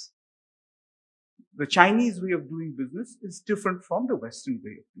place. The Chinese way of doing business is different from the Western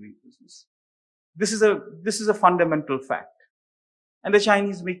way of doing business. This is a fundamental fact. And the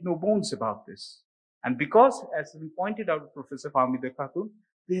Chinese make no bones about this. And because, as we pointed out to Professor Fahmida Khatun,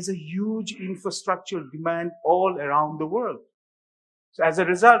 there's a huge infrastructural demand all around the world. So as a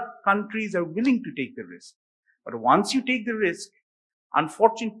result, countries are willing to take the risk. But once you take the risk,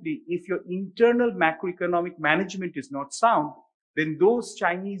 unfortunately, if your internal macroeconomic management is not sound, then those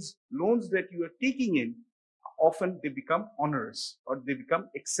Chinese loans that you are taking in, often they become onerous or they become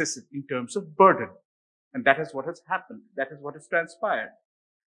excessive in terms of burden. And that is what has happened. That is what has transpired.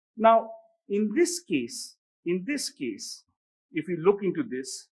 Now, in this case, if you look into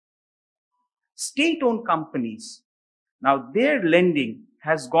this, state-owned companies, now their lending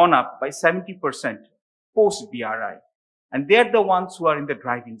has gone up by 70% post-BRI. And they're the ones who are in the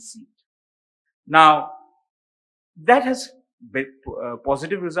driving seat. Now, that has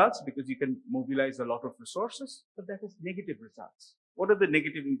positive results because you can mobilize a lot of resources, but that has negative results. What are the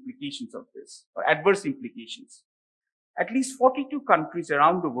negative implications of this, or adverse implications? At least 42 countries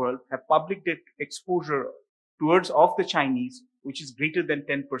around the world have public debt exposure of the Chinese, which is greater than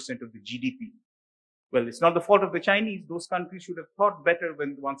 10% of the GDP. Well, it's not the fault of the Chinese. Those countries should have thought better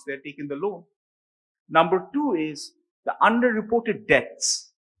once they're taken the loan. Number two is the underreported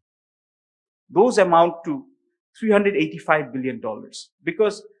debts. Those amount to $385 billion.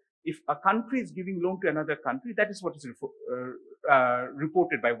 Because if a country is giving loan to another country, that is what is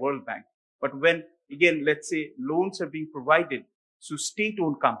reported by World Bank. But when, again, let's say loans are being provided to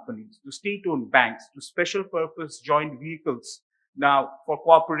state-owned companies, to state-owned banks, to special purpose joint vehicles, now for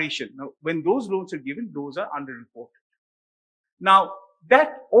cooperation, now, when those loans are given, those are underreported. Now,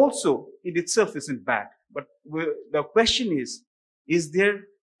 that also in itself isn't bad. But the question is there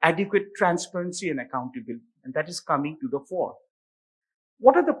adequate transparency and accountability? And that is coming to the fore.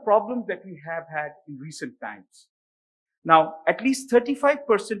 What are the problems that we have had in recent times? Now, at least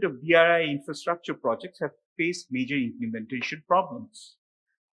 35% of BRI infrastructure projects have faced major implementation problems.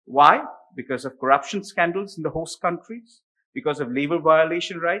 Why? Because of corruption scandals in the host countries, because of labor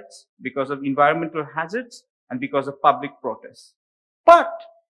violation rights, because of environmental hazards, and because of public protests. But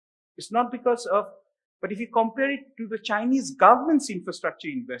it's not because of, but if you compare it to the Chinese government's infrastructure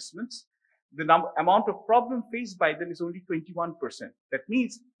investments, the amount of problem faced by them is only 21%. That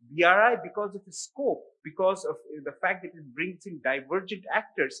means BRI, because of its scope, because of the fact that it brings in divergent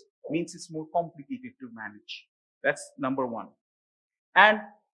actors, means it's more complicated to manage. That's number one. And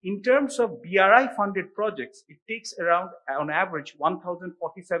in terms of BRI funded projects, it takes around, on average,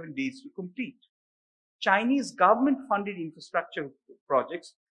 1,047 days to complete. Chinese government funded infrastructure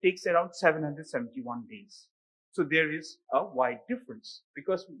projects takes around 771 days. So there is a wide difference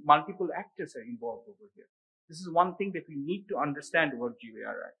because multiple actors are involved over here. This is one thing that we need to understand about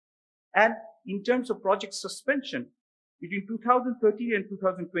BRI. And in terms of project suspension, between 2013 and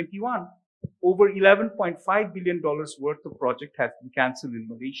 2021, over $11.5 billion worth of project has been cancelled in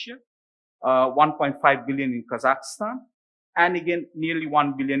Malaysia, 1.5 billion in Kazakhstan, and again, nearly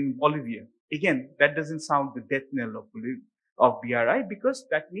 1 billion in Bolivia. Again, that doesn't sound the death knell of BRI because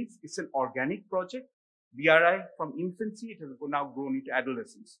that means it's an organic project. BRI from infancy, it has now grown into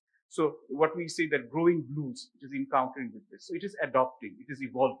adolescence. So what we say that growing blues, it is encountering with this. So it is adopting, it is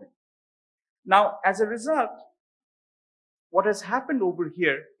evolving. Now, as a result, what has happened over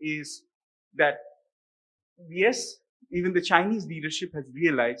here is that, yes, even the Chinese leadership has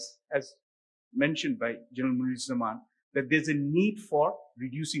realized, as mentioned by General Munirzzaman, that there's a need for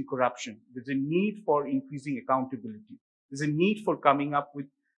reducing corruption. There's a need for increasing accountability. There's a need for coming up with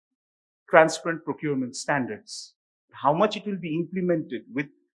transparent procurement standards. How much it will be implemented with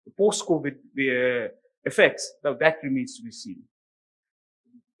the post-COVID effects, that remains to be seen.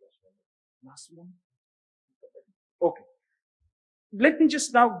 Last one. Okay. Let me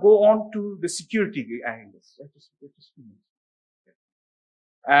just now go on to the security angles.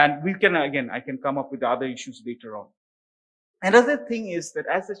 And we can, again, I can come up with other issues later on. Another thing is that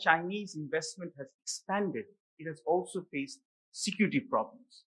as the Chinese investment has expanded, it has also faced security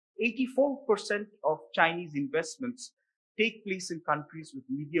problems. 84% of Chinese investments take place in countries with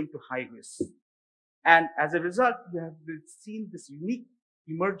medium to high risk. And as a result, we have seen this unique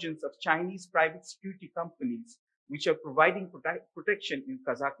emergence of Chinese private security companies, which are providing protection in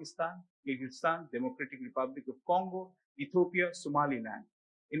Kazakhstan, Kyrgyzstan, Democratic Republic of Congo, Ethiopia, Somaliland.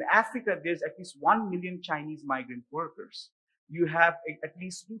 In Africa, there's at least 1 million Chinese migrant workers. You have at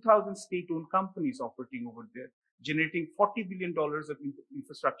least 2,000 state-owned companies operating over there, generating $40 billion of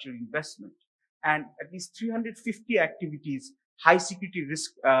infrastructure investment. And at least 350 activities, high security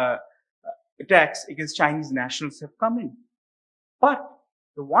risk attacks against Chinese nationals have come in. But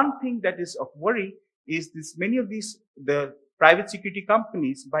the one thing that is of worry is this: many of these, the private security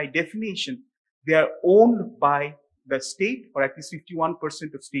companies, by definition, they are owned by the state, or at least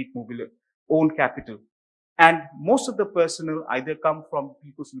 51% of state owned capital. And most of the personnel either come from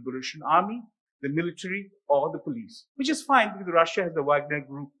People's Liberation Army, the military, or the police, which is fine because Russia has the Wagner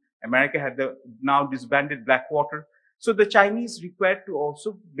Group, America had the now disbanded Blackwater. So the Chinese require to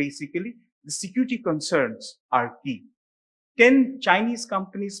also basically, the security concerns are key. 10 Chinese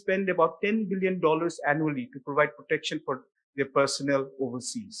companies spend about $10 billion annually to provide protection for their personnel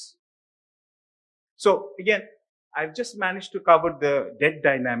overseas. So again, I've just managed to cover the debt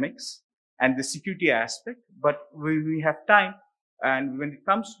dynamics and the security aspect, but when we have time, and when it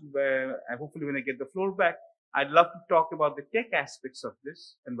comes to, hopefully when I get the floor back, I'd love to talk about the tech aspects of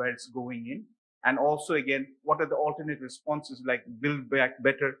this and where it's going in. And also, again, what are the alternate responses like Build Back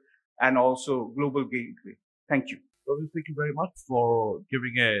Better and also Global Gateway. Thank you. Thank you very much for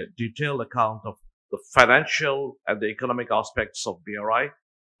giving a detailed account of the financial and the economic aspects of BRI,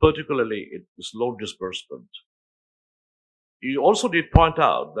 particularly its loan disbursement. You also did point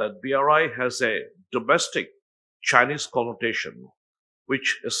out that BRI has a domestic Chinese connotation,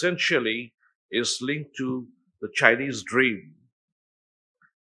 which essentially is linked to the Chinese dream.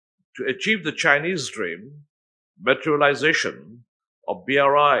 To achieve the Chinese dream, materialization of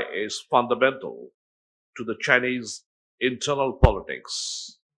BRI is fundamental to the Chinese internal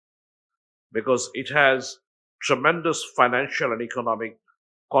politics because it has tremendous financial and economic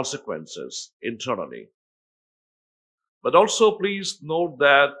consequences internally. But also please note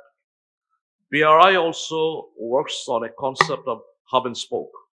that BRI also works on a concept of hub and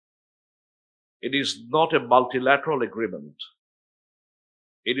spoke. It is not a multilateral agreement.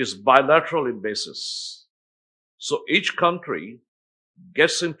 It is bilateral in basis. So each country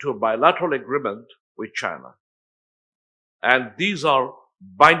gets into a bilateral agreement with China. And these are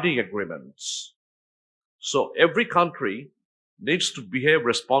binding agreements. So every country needs to behave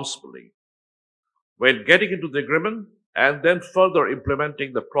responsibly when getting into the agreement and then further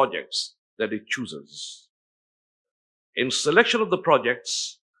implementing the projects that it chooses. In selection of the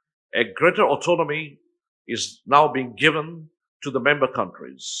projects, a greater autonomy is now being given to the member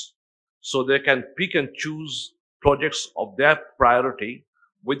countries, so they can pick and choose projects of their priority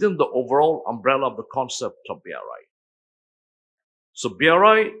within the overall umbrella of the concept of BRI. So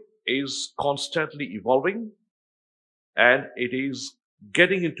BRI is constantly evolving and it is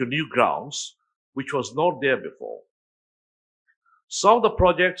getting into new grounds which was not there before. Some of the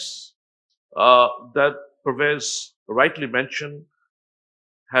projects that Parvez rightly mentioned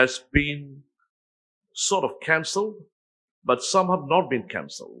has been sort of cancelled, but some have not been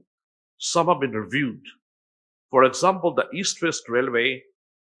cancelled. Some have been reviewed. For example, the East-West Railway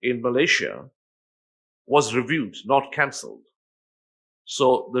in Malaysia was reviewed, not cancelled.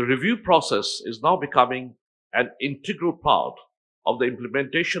 So the review process is now becoming an integral part of the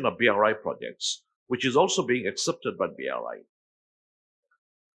implementation of BRI projects, which is also being accepted by BRI.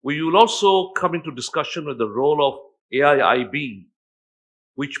 We will also come into discussion with the role of AIIB,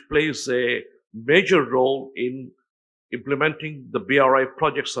 which plays a major role in implementing the BRI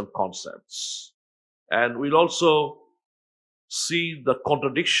projects and concepts. And we'll also see the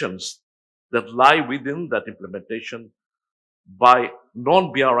contradictions that lie within that implementation by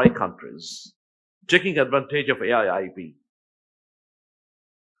non-BRI countries taking advantage of AIIB.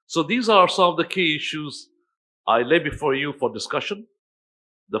 So these are some of the key issues I lay before you for discussion.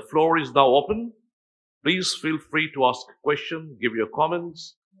 The floor is now open. Please feel free to ask a question, give your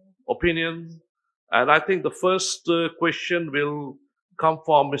comments, opinion. And I think the first question will come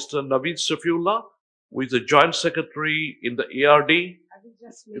from Mr. Naveed Safiullah, who is the Joint Secretary in the ARD,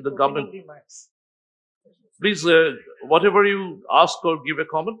 in the government. Please, whatever you ask or give a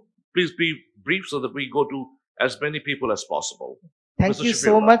comment, please be brief so that we go to as many people as possible. Thank Mr. you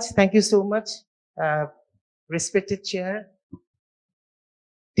so Shafiullah. much. Thank you so much. Respected Chair,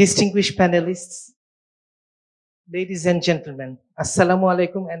 distinguished panelists, ladies and gentlemen, Assalamu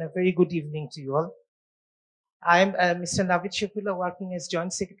alaikum and a very good evening to you all. I'm Mr. Navid Shafiullah, working as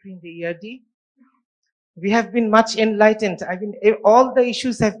Joint Secretary in the ERD. We have been much enlightened. All the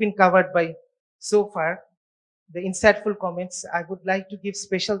issues have been covered by so far. The insightful comments. I would like to give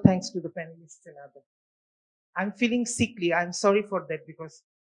special thanks to the panelists and others. I'm feeling sickly. I'm sorry for that because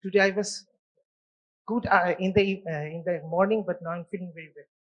today I was good in the morning, but now I'm feeling very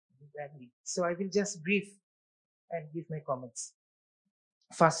badly. So I will just brief and give my comments.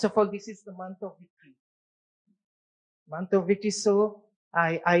 First of all, this is the month of victory. Month of victory. So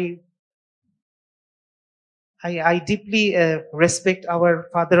I deeply respect our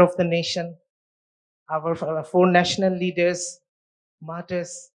father of the nation, our four national leaders,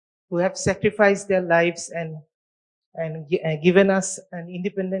 martyrs, who have sacrificed their lives and given us an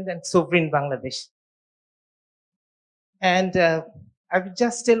independent and sovereign Bangladesh. And I will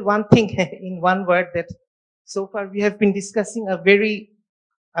just tell one thing in one word, that so far we have been discussing a very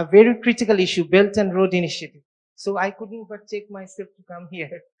critical issue, Belt and Road Initiative. So I couldn't but take myself to come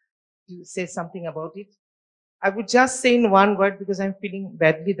here to say something about it. I would just say in one word, because I'm feeling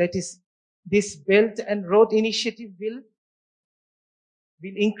badly, that is, this Belt and Road Initiative will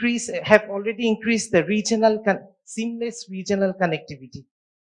increase, have already increased the seamless regional connectivity.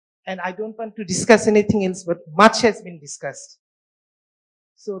 And I don't want to discuss anything else, but much has been discussed.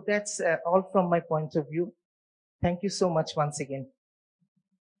 So that's all from my point of view. Thank you so much once again.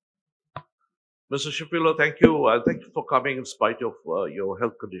 Mr. Shafiullah, thank you. Thank you for coming in spite of your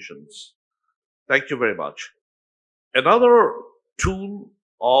health conditions. Thank you very much. Another tool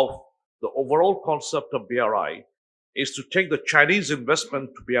of the overall concept of BRI is to take the Chinese investment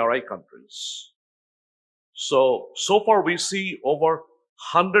to BRI countries. So far we see over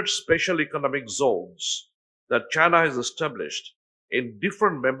 100 special economic zones that China has established in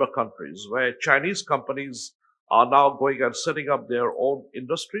different member countries, where Chinese companies are now going and setting up their own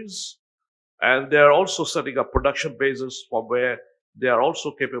industries, and they are also setting up production bases from where they are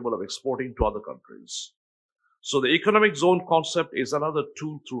also capable of exporting to other countries. So the economic zone concept is another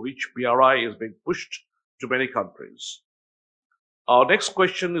tool through which BRI is being pushed to many countries. Our next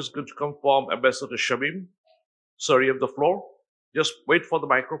question is going to come from Ambassador Shamim. Sir, you have the floor. Just wait for the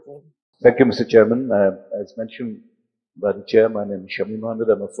microphone. Thank you, Mr. Chairman. As mentioned by the chair, my name is Shamim Mohammed.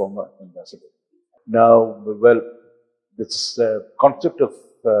 I'm a former ambassador. Now, well, this concept of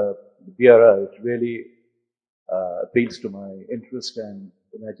the BRI, it really appeals to my interest and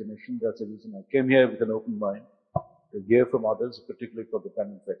imagination. That's the reason I came here with an open mind to hear from others, particularly for the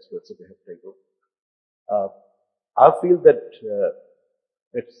panel of experts that they have taken. I feel that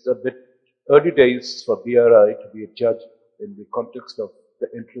it's a bit early days for BRI to be a judge in the context of the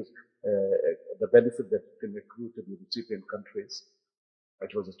interest, the benefit that can accrue to the recipient countries.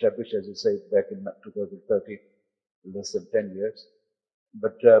 It was established, as you say, back in 2030, less than 10 years.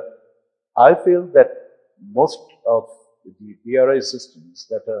 But I feel that most of the BRI systems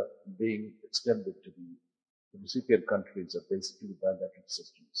that are being extended to the recipient countries are basically bilateral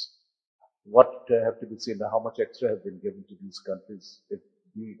systems. What have to be seen, how much extra has been given to these countries if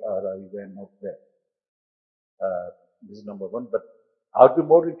BRI were not there? This is number one. But I'd be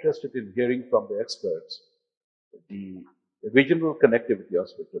more interested in hearing from the experts the regional connectivity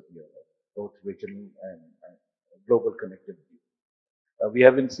aspect of BRI, both regional and global connectivity. We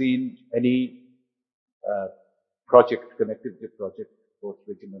haven't seen any connectivity project, both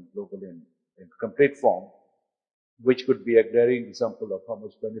regional and global, in complete form, which could be a glaring example of how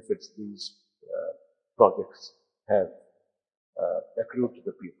much benefits these projects have accrued to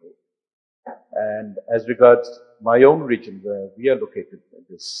the people. And as regards my own region, where we are located in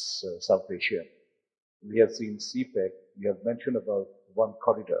this South Asia, we have seen CPEC. We have mentioned about one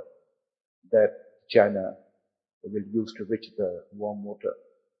corridor that China will use to reach the warm water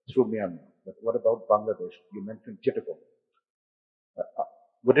through Myanmar. But what about Bangladesh? You mentioned Chittagong.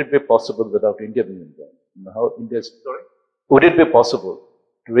 Would it be possible without India being involved? How India's, sorry? Would it be possible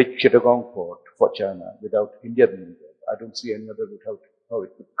to reach Chittagong port for China without India being involved? I don't see any other route how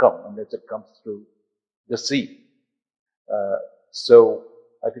it could come unless it comes through the sea. So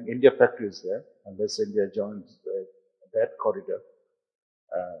I think India factor is there. Unless India joins that corridor,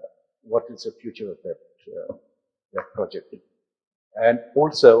 what is the future of that project? And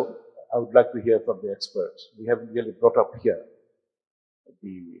also, I would like to hear from the experts. We haven't really brought up here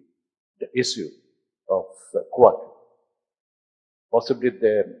the issue of Quad. Possibly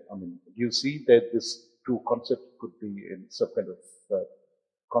there, I mean, do you see that this two concepts could be in some kind of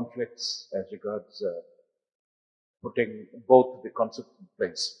conflicts as regards putting both the concepts in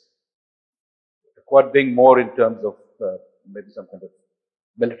place? The Quad being more in terms of maybe some kind of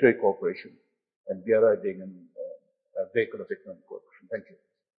military cooperation, and BRI being a vehicle of economic cooperation. Thank you.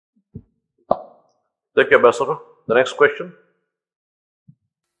 Thank you, Ambassador. The next question.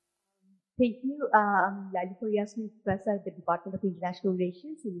 Thank you. I'm Lalipur Yasmin, Professor at the Department of International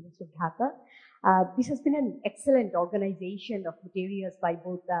Relations, University of Dhaka. This has been an excellent organization of materials by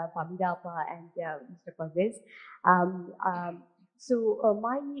both Fahmida and Mr. Parvez.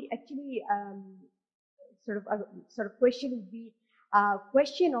 My actually sort of question would be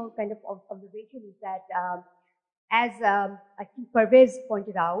question or kind of observation is that as I think Parvez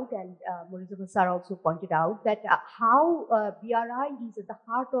pointed out and Munirzzaman sir also pointed out that how BRI is at the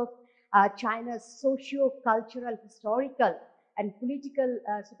heart of China's socio-cultural, historical and political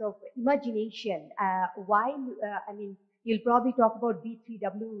sort of imagination. While, I mean, you'll probably talk about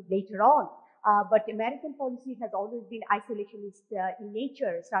B3W later on, but American policy has always been isolationist in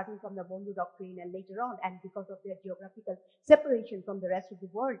nature, starting from the Monroe Doctrine and later on, and because of their geographical separation from the rest of the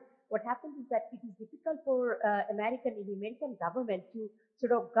world. What happens is that it is difficult for American government to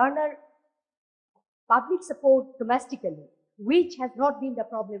sort of garner public support domestically, which has not been the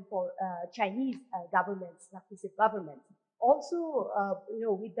problem for Chinese governments, successive governments. Also, you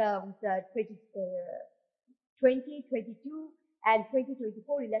know, with the 2022 and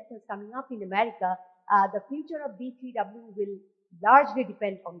 2024 elections coming up in America, the future of B3W will largely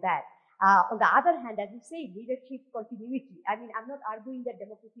depend on that. On the other hand, as you say, leadership continuity. I mean, I'm not arguing that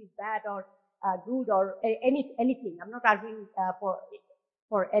democracy is bad or good or anything. I'm not arguing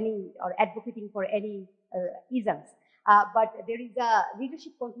for any or advocating for any isms. But there is a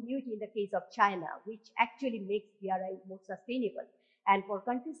leadership continuity in the case of China, which actually makes BRI more sustainable. And for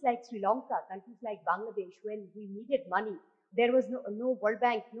countries like Sri Lanka, countries like Bangladesh, when we needed money, there was no World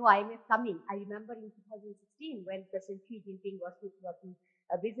Bank, no IMF coming. I remember in 2016 when President Xi Jinping was to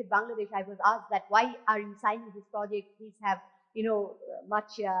visit Bangladesh, I was asked that why are you signing this project? These have, you know,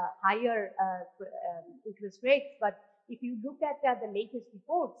 much higher interest rates. But if you look at the latest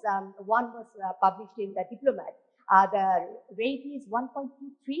reports, one was published in the Diplomat. The rate is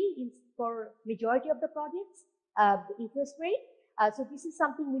 1.23 for majority of the projects, the interest rate. So this is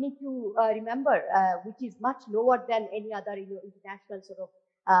something we need to remember, which is much lower than any other international sort of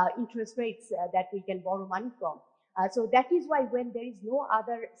interest rates that we can borrow money from. So that is why when there is no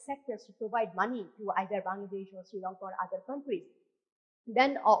other sectors to provide money to either Bangladesh or Sri Lanka or other countries,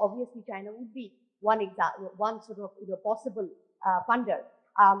 then obviously China would be one sort of possible funder.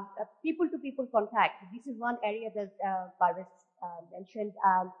 People-to-people contact. This is one area that Parvez mentioned.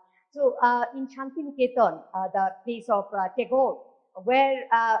 So in Shantiniketan, the place of Tagore, where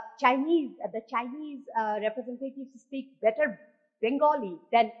the Chinese representatives speak better Bengali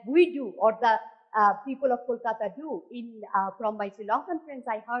than we do, or the people of Kolkata do. From my Sri Lankan friends,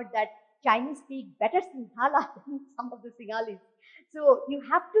 I heard that Chinese speak better Sinhala than some of the Sinhalese. So you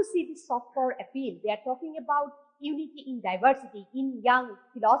have to see this soft power appeal. They are talking about unity in diversity, in young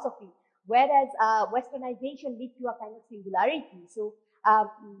philosophy, whereas westernization leads to a kind of singularity. So,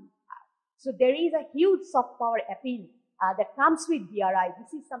 so there is a huge soft power appeal that comes with BRI.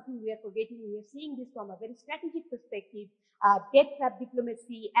 This is something we are forgetting. We are seeing this from a very strategic perspective. Debt trap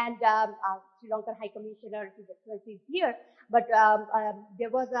diplomacy, and Sri Lankan High Commissioner is here. But there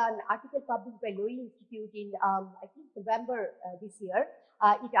was an article published by Lowy Institute in, I think, November this year.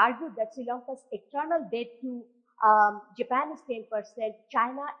 It argued that Sri Lanka's external debt to Japan is 10%,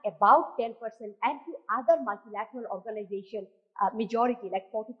 China about 10%, and to other multilateral organizations, majority like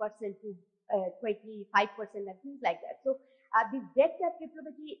 40% to 25% and things like that. So this debt trap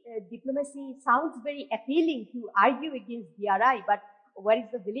diplomacy sounds very appealing to argue against BRI, but what is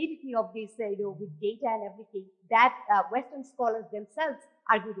the validity of this, with data and everything that Western scholars themselves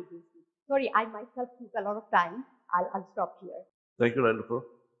argued against it? Sorry, I myself took a lot of time. I'll stop here. Thank you, Lalipur.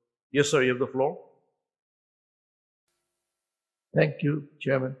 Yes, sir, you have the floor. Thank you,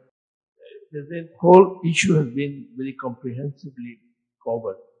 Chairman. The whole issue has been very comprehensively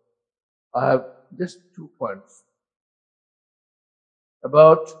covered. I have just 2 points.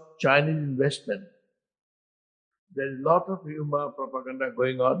 About Chinese investment, there is a lot of rumor, propaganda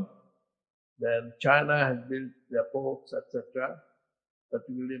going on. Then China has built their ports, etc.,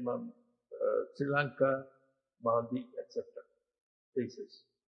 particularly on Sri Lanka, Maldives, etc. places.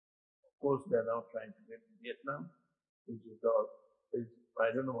 Of course, they are now trying to get to Vietnam, which is I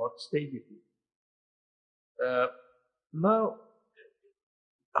don't know what stage it is. Now,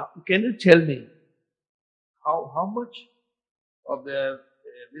 can you tell me how much of their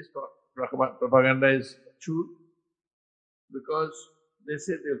this propaganda is true? Because they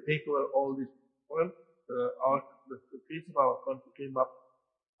say they'll take over all this. Well, the face of our country came up,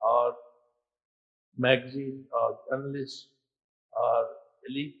 our magazine, our journalists, our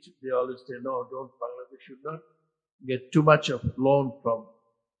elite, they always say, no, don't, Bangladesh should not get too much of loan from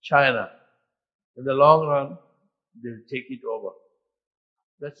China. In the long run, they'll take it over.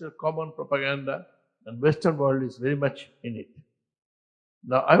 That's a common propaganda, and Western world is very much in it.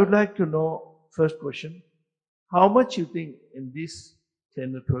 Now, I would like to know, first question, how much you think in this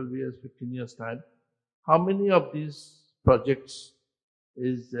 10 or 12 years, 15 years time, how many of these projects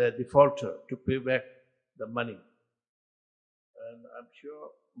is a defaulter to pay back the money? And I'm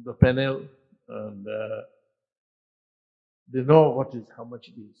sure the panel and they know what is, how much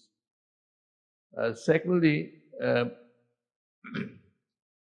it is. Secondly,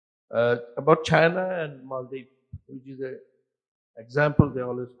 about China and Maldives, which is an example they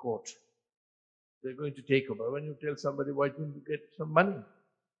always quote. They're going to take over. When you tell somebody, why don't you get some money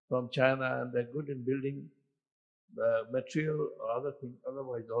from China, and they're good in building material or other things,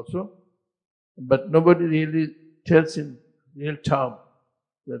 otherwise also. But nobody really tells in real term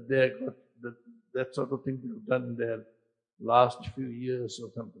that they got that sort of thing they've done in their last few years or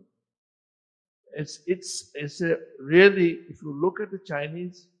something. It's a really, if you look at the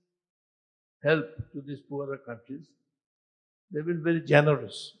Chinese help to these poorer countries, they've been very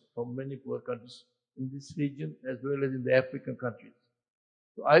generous from many poor countries in this region as well as in the African countries.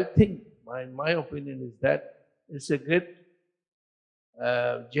 So I think, my opinion is that it's a great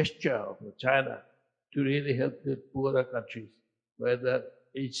gesture of China to really help the poorer countries, whether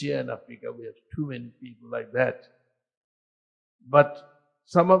Asia and Africa, we have too many people like that. But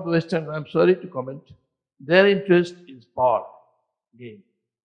some of the Western, I'm sorry to comment, their interest is power game.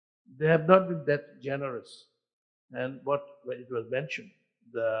 They have not been that generous. And when it was mentioned,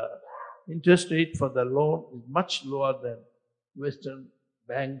 the interest rate for the loan is much lower than Western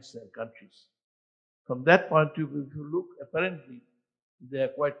banks and countries. From that point of view, if you look, apparently, they are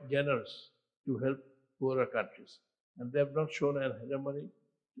quite generous to help poorer countries. And they have not shown a hegemony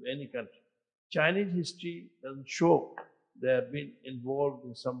to any country. Chinese history doesn't show they have been involved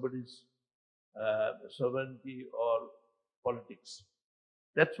in somebody's sovereignty or politics.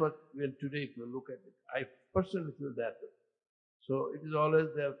 That's what, when today, if you look at it, I personally feel that way. So it is always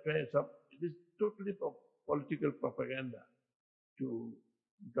they have tried some, it is totally political propaganda to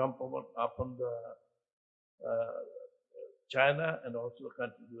jump up on the China and also the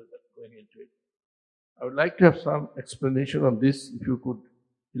countries going into it. I would like to have some explanation on this, if you could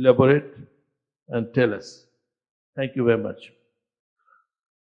elaborate and tell us. Thank you very much.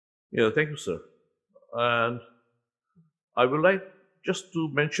 Yeah, thank you, sir. And I would like just to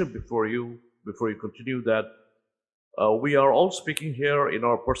mention before you continue that we are all speaking here in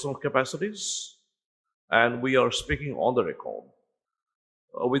our personal capacities, and we are speaking on the record.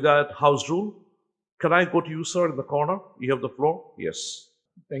 With that house rule, can I go to you, sir, in the corner? You have the floor. Yes.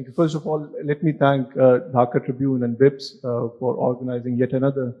 Thank you. First of all, let me thank Dhaka Tribune and BIPSS for organizing yet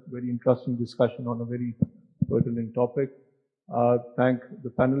another very interesting discussion on a very pertinent topic. Thank the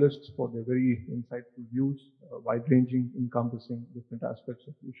panelists for their very insightful views, wide-ranging, encompassing different aspects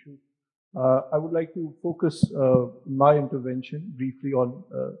of the issue. I would like to focus my intervention briefly on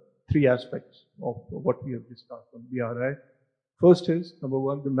three aspects of what we have discussed on BRI. First is, number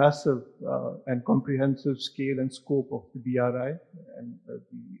one, the massive and comprehensive scale and scope of the BRI and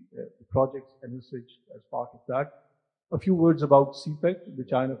the projects envisaged as part of that. A few words about CPEC, the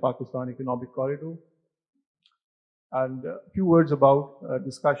China-Pakistan Economic Corridor, and a few words about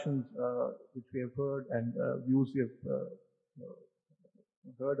discussions which we have heard and views we have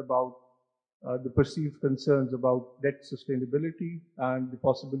heard about the perceived concerns about debt sustainability and the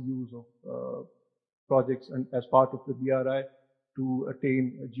possible use of projects and as part of the BRI to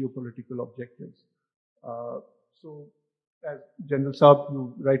attain geopolitical objectives. So, as General Saab,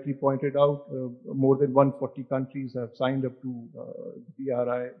 you rightly pointed out, more than 140 countries have signed up to the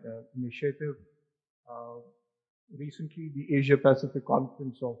BRI initiative. Recently, the Asia-Pacific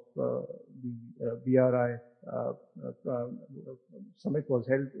Conference of the BRI summit was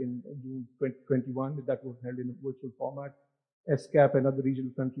held in June 2021. That was held in a virtual format. SCAP and other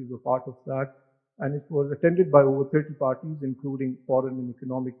regional countries were part of that. And it was attended by over 30 parties, including foreign and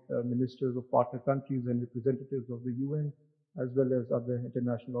economic ministers of partner countries and representatives of the UN, as well as other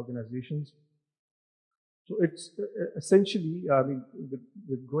international organizations. So it's essentially, I mean,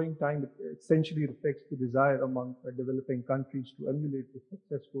 with growing time, it essentially reflects the desire among developing countries to emulate the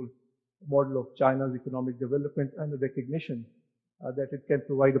successful model of China's economic development and the recognition that it can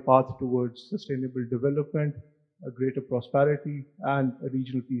provide a path towards sustainable development, a greater prosperity, and a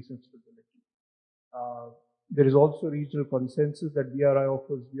regional peace and stability. There is also regional consensus that BRI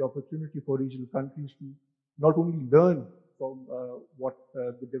offers the opportunity for regional countries to not only learn from what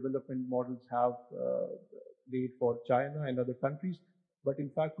the development models have laid for China and other countries, but in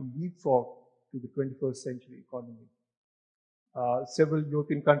fact to leapfrog to the 21st century economy. Several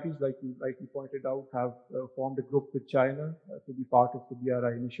European countries, like you pointed out, have formed a group with China to be part of the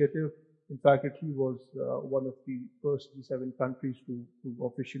BRI initiative. In fact, Italy was one of the first G7 countries to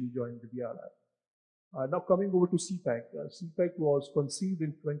officially join the BRI. Now coming over to CPEC. CPEC was conceived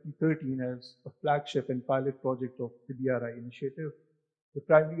in 2013 as a flagship and pilot project of the BRI initiative. The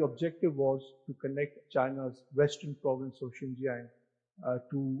primary objective was to connect China's western province of Xinjiang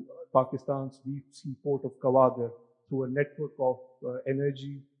to Pakistan's deep sea port of Gwadar through a network of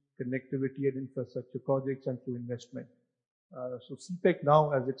energy, connectivity and infrastructure projects and through investment. So CPEC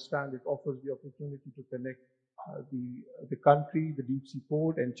now, as it stands, it offers the opportunity to connect the country, the deep sea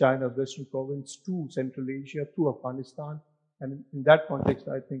port and China's western province to Central Asia through Afghanistan. And in that context,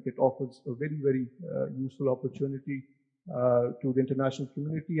 I think it offers a very, very useful opportunity to the international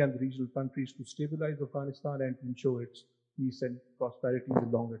community and the regional countries to stabilize Afghanistan and to ensure its peace and prosperity in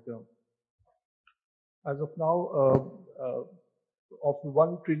the longer term. As of now, of the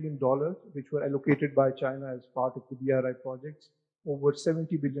 $1 trillion which were allocated by China as part of the BRI projects, over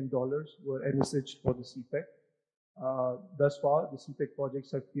 $70 billion were envisaged for the CPEC. Thus far, the CPEC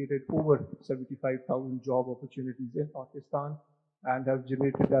projects have created over 75,000 job opportunities in Pakistan and have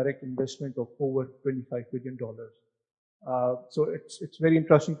generated direct investment of over $25 billion. So it's very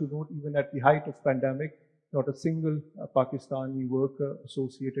interesting to note, even at the height of pandemic, not a single Pakistani worker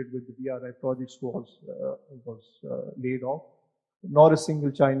associated with the BRI projects was laid off, nor a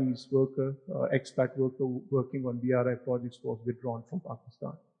single Chinese worker, expat worker working on BRI projects was withdrawn from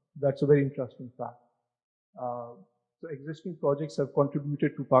Pakistan. That's a very interesting fact. So existing projects have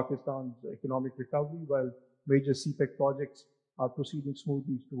contributed to Pakistan's economic recovery, while major CPEC projects are proceeding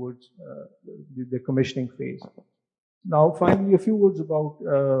smoothly towards the commissioning phase. Now, finally, a few words about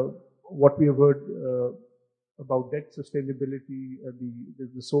what we have heard about debt sustainability,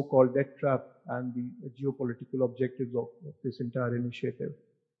 the so-called debt trap, and the geopolitical objectives of this entire initiative.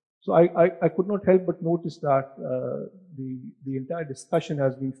 So I could not help but notice that the entire discussion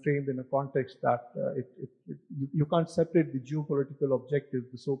has been framed in a context that you can't separate the geopolitical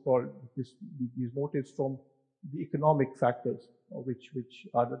objectives, the so-called these motives, from the economic factors, which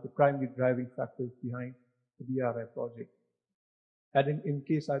are the primary driving factors behind the BRI project. And in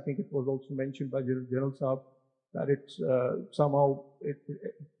case, I think it was also mentioned by General Saab, that it's somehow it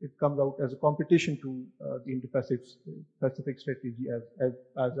comes out as a competition to the Indo-Pacific strategy,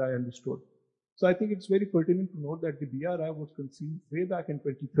 as I understood. So I think it's very pertinent to note that the BRI was conceived way back in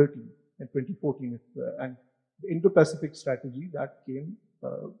 2013 and 2014, and the Indo-Pacific strategy that came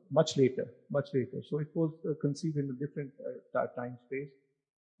much later. So it was conceived in a different time space.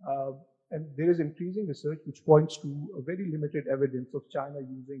 And there is increasing research which points to a very limited evidence of China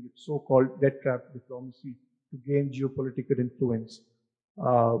using its so-called debt trap diplomacy to gain geopolitical influence.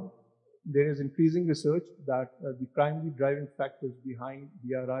 There is increasing research that the primary driving factors behind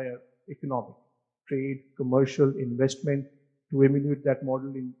BRI are economic, trade, commercial, investment, to emulate that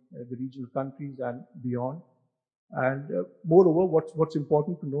model in the regional countries and beyond. And moreover, what's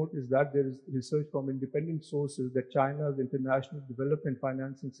important to note is that there is research from independent sources that China's international development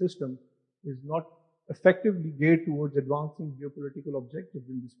financing system is not effectively geared towards advancing geopolitical objectives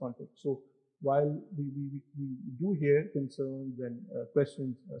in this context. So while we do hear concerns and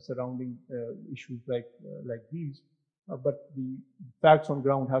questions surrounding issues like these, but the facts on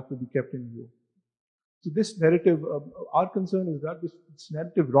ground have to be kept in view. So this narrative, our concern is that this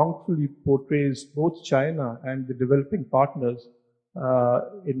narrative wrongfully portrays both China and the developing partners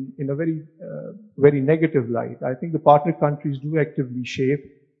in a very negative light. I think the partner countries do actively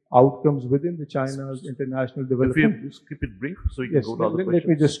shape outcomes within the China's international development. If you just keep it brief so you can go to other questions. Let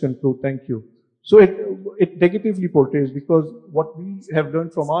me just conclude. Thank you. So it negatively portrays, because what we have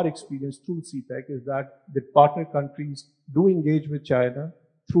learned from our experience through CPEC is that the partner countries do engage with China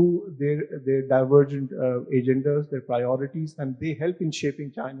through their divergent agendas, their priorities, and they help in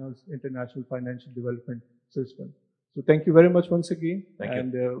shaping China's international financial development system. So thank you very much once again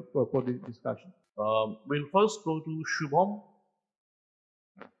for the discussion. We'll first go to Shubham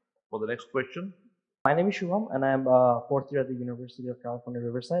for the next question. My name is Shubham, and I'm a fourth year at the University of California,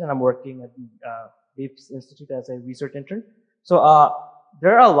 Riverside, and I'm working at the BIPSS Institute as a research intern. So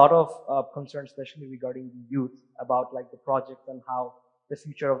there are a lot of concerns, especially regarding the youth, about like the project and how the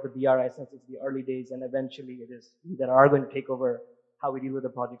future of the BRI since it's the early days, and eventually it is we that are going to take over how we deal with the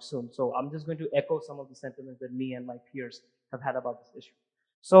project soon. So I'm just going to echo some of the sentiments that me and my peers have had about this issue.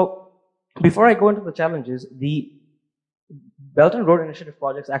 So before I go into the challenges, the Belt and Road Initiative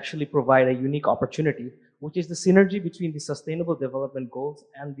projects actually provide a unique opportunity, which is the synergy between the Sustainable Development Goals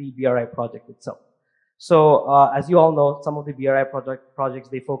and the BRI project itself. So as you all know, some of the BRI projects,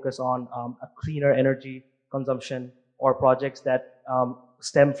 they focus on a cleaner energy consumption or projects that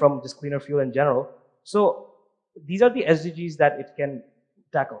stem from just cleaner fuel in general. So these are the SDGs that it can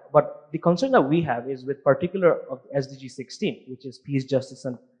tackle. But the concern that we have is with particular of SDG 16, which is peace, justice,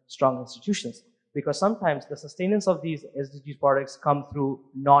 and strong institutions, because sometimes the sustenance of these SDG projects come through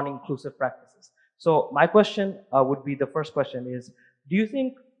non-inclusive practices. So my question would be, the first question is, do you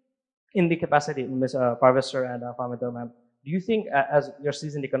think in the capacity, Ms. Parvez sir and Fahmida ma'am, do you think as your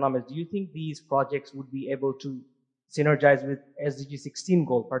seasoned economists, do you think these projects would be able to synergize with SDG 16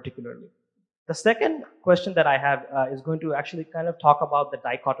 goal particularly? The second question that I have is going to actually kind of talk about the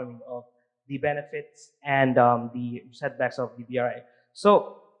dichotomy of the benefits and the setbacks of the BRI.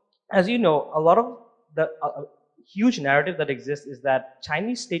 So as you know, a lot of the huge narrative that exists is that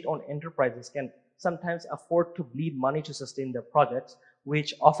Chinese state-owned enterprises can sometimes afford to bleed money to sustain their projects,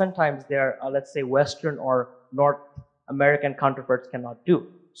 which oftentimes their, let's say, Western or North American counterparts cannot do.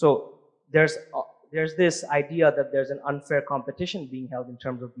 So there's this idea that there's an unfair competition being held in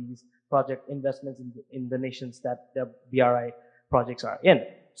terms of these project investments in the nations that the BRI projects are in.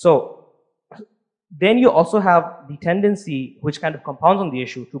 So then you also have the tendency, which kind of compounds on the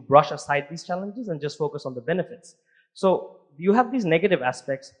issue, to brush aside these challenges and just focus on the benefits. So you have these negative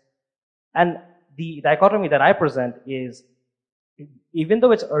aspects, and the dichotomy that I present is, even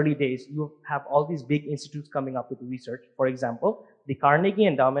though it's early days, you have all these big institutes coming up with research. For example, the Carnegie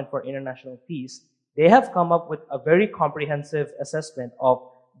Endowment for International Peace, they have come up with a very comprehensive assessment of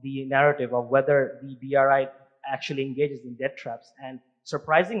the narrative of whether the BRI actually engages in debt traps. And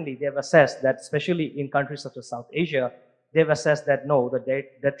surprisingly, they've assessed that, especially in countries such as South Asia, they've assessed that no, the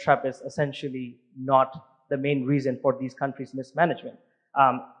debt trap is essentially not the main reason for these countries' mismanagement.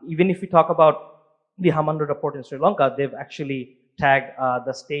 Even if we talk about the Hamando report in Sri Lanka, they've actually tagged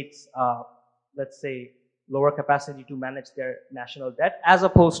the states, let's say, lower capacity to manage their national debt, as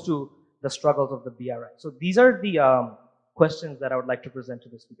opposed to the struggles of the BRI. So these are the questions that I would like to present to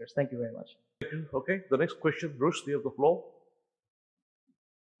the speakers. Thank you very much. Okay, the next question, Bruce, you have the floor.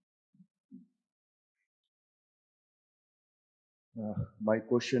 My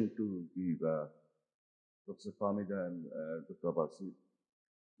question to the Professor Fahmida and Dr. Abbasi,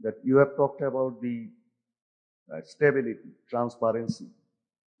 that you have talked about the stability, transparency,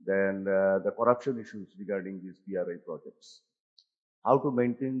 then the corruption issues regarding these BRI projects. How to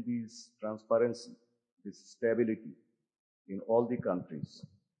maintain this transparency, this stability in all the countries?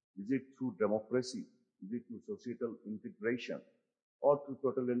 Is it through democracy? Is it through societal integration? Or through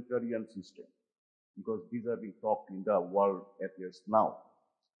totalitarian system? Because these are being talked in the world affairs now.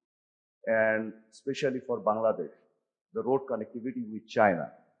 And especially for Bangladesh, the road connectivity with China,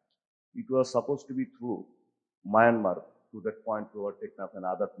 it was supposed to be through Myanmar to that point toward Teknaf and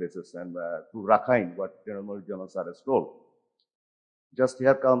other places, and through Rakhine, what General Sir has told. Just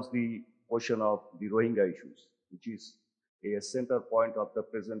here comes the question of the Rohingya issues, which is a center point of the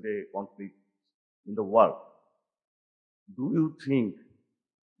present day conflict in the world. Do you think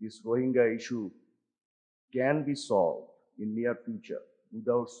this Rohingya issue can be solved in near future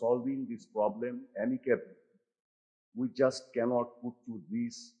without solving this problem amicably? We just cannot put to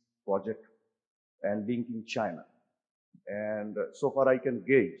this project and link in China. And so far I can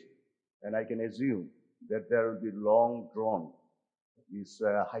gauge and I can assume that there will be long drawn this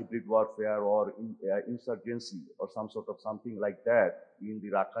hybrid warfare or insurgency or some sort of something like that in the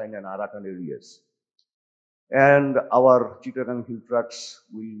Rakhine and Arakan areas. And our Chittagong hill tracts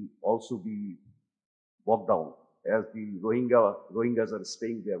will also be bogged down as the Rohingyas are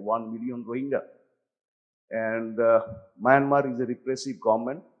staying there, 1 million Rohingya. And Myanmar is a repressive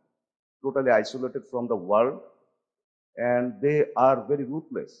government, totally isolated from the world, and they are very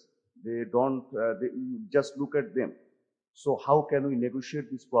ruthless. They don't, just look at them. So how can we negotiate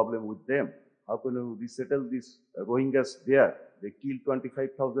this problem with them? How can we resettle these Rohingyas there? They killed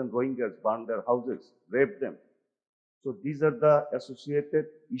 25,000 Rohingyas, burned their houses, raped them. So these are the associated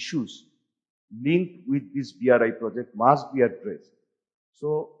issues linked with this BRI project must be addressed.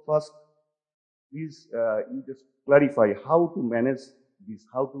 So first, please you just clarify how to manage this,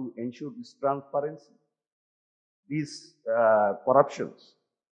 how to ensure this transparency, these corruptions,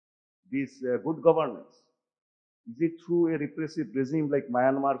 this good governance, Is it through a repressive regime like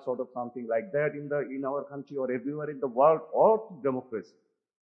Myanmar, sort of something like that in our country or everywhere in the world, or to democracy,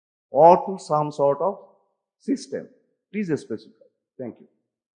 or to some sort of system? Please specify. Thank you.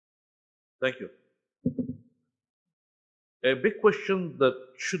 Thank you. A big question that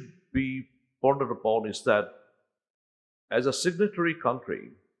should be pondered upon is that as a signatory country,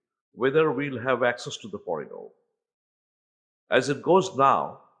 whether we'll have access to the corridor. As it goes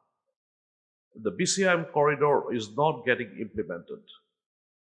now, the BCIM corridor is not getting implemented.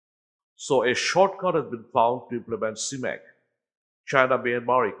 So a shortcut has been found to implement CIMEC,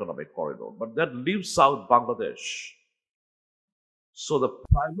 China-Myanmar Economic Corridor, but that leaves out Bangladesh. So the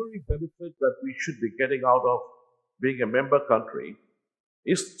primary benefit that we should be getting out of being a member country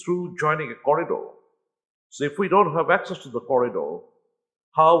is through joining a corridor. So if we don't have access to the corridor,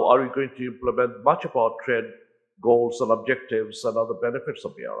 how are we going to implement much of our trade goals and objectives and other benefits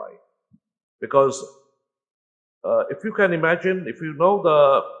of BRI? Because if you can imagine, if you know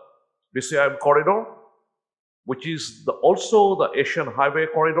the BCIM corridor, which is also the Asian Highway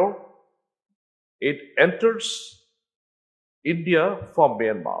Corridor, it enters India from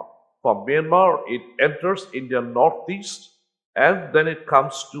Myanmar. From Myanmar, it enters India northeast, and then it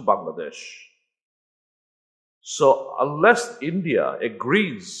comes to Bangladesh. So unless India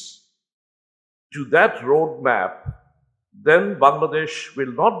agrees to that roadmap, then Bangladesh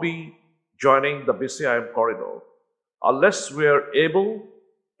will not be joining the BCIM corridor unless we are able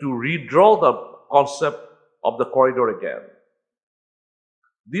to redraw the concept of the corridor again.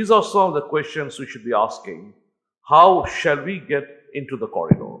 These are some of the questions we should be asking. How shall we get into the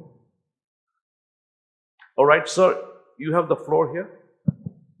corridor? All right, sir, you have the floor here.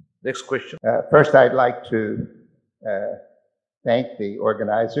 Next question. First, I'd like to thank the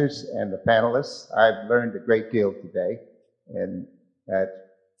organizers and the panelists. I've learned a great deal today, and that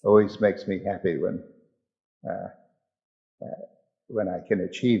always makes me happy when I can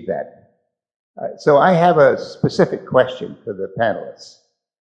achieve that. So I have a specific question for the panelists.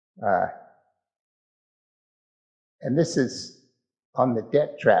 And this is on the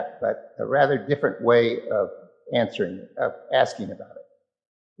debt trap, but a rather different way of asking about it.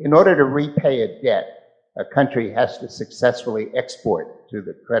 In order to repay a debt, a country has to successfully export to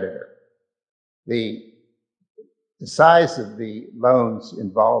the creditor. The size of the loans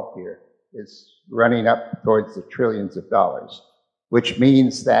involved here is running up towards the trillions of dollars, which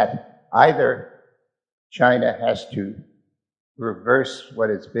means that either China has to reverse what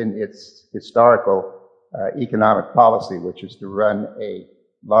has been its historical economic policy, which is to run a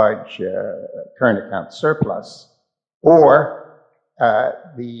large current account surplus, or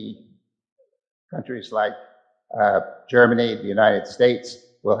the countries like Germany, the United States,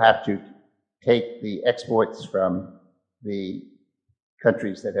 will have to take the exports from the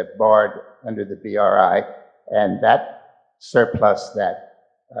countries that have borrowed under the BRI, and that surplus that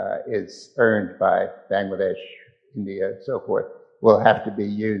is earned by Bangladesh, India, and so forth, will have to be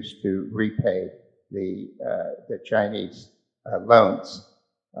used to repay the Chinese loans.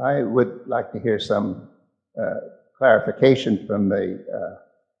 I would like to hear some clarification from the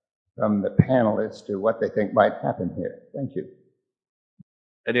panelists to what they think might happen here. Thank you.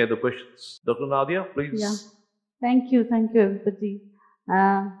 Any other questions? Dr. Nadia, please. Yeah. Thank you, everybody.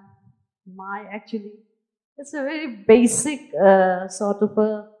 It's a very basic sort of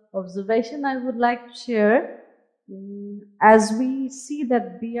a observation I would like to share. As we see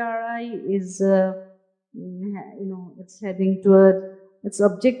that BRI is, it's heading toward, its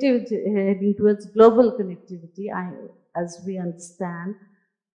objective is heading towards global connectivity, as we understand.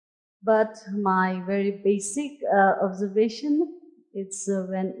 But my very basic observation, it's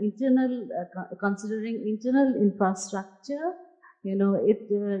when considering internal infrastructure,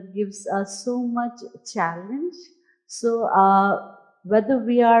 it gives us so much challenge. So whether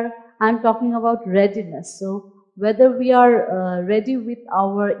we are, I'm talking about readiness. So whether we are ready with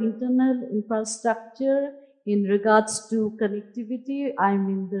our internal infrastructure in regards to connectivity, I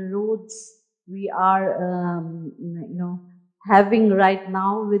mean the roads we are, having right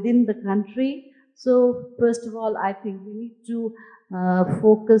now within the country. So first of all, I think we need to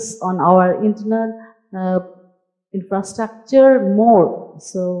focus on our internal infrastructure more.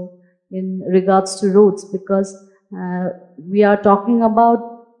 So in regards to roads, because we are talking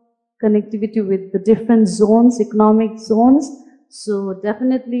about connectivity with the different zones, economic zones. So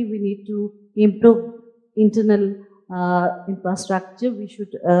definitely we need to improve internal infrastructure. We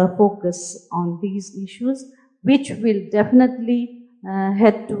should focus on these issues, which will definitely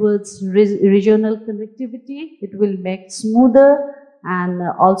head towards regional connectivity. It will make smoother and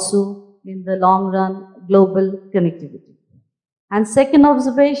also in the long run global connectivity. And second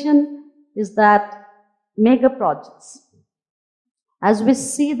observation is that mega projects. As we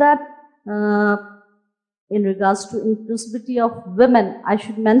see that in regards to inclusivity of women, I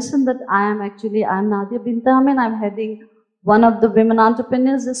should mention that I'm Nadia Bint Amin. I'm heading one of the Women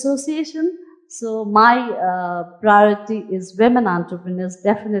Entrepreneurs Association. So my priority is women entrepreneurs,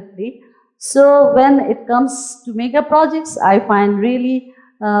 definitely. So when it comes to mega projects, I find really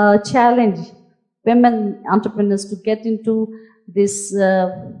challenge women entrepreneurs to get into this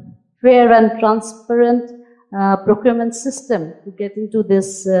fair and transparent procurement system, to get into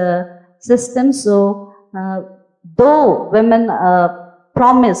this system. So though women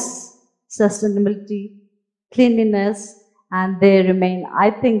promise sustainability, cleanliness, and they remain,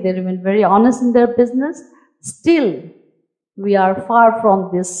 I think they remain very honest in their business, still we are far from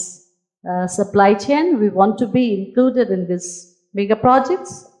this supply chain. We want to be included in this mega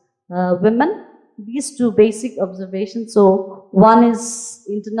projects, women. These two basic observations. So one is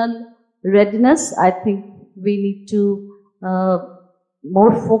internal readiness. I think we need to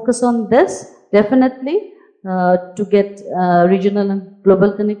more focus on this, definitely, to get regional and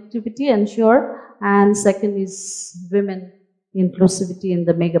global connectivity ensure. And second is women inclusivity in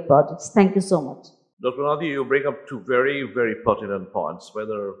the mega projects. Thank you so much. Dr. Nadi, you bring up two very, very pertinent points.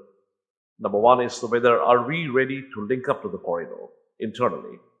 Whether, number one is whether are we ready to link up to the corridor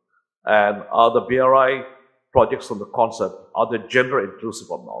internally? And are the BRI projects on the concept, are they gender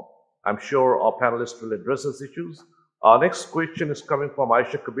inclusive or not? I'm sure our panelists will address these issues. Our next question is coming from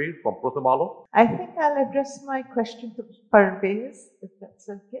Aisha Kabir from Protamalo. I think I'll address my question to Parvez, if that's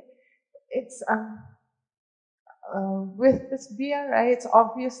okay. It's with this BRI, it's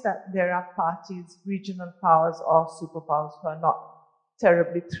obvious that there are parties, regional powers or superpowers who are not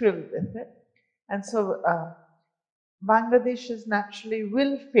terribly thrilled with it. And so Bangladesh naturally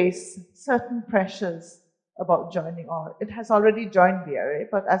will face certain pressures about joining, or it has already joined BRI,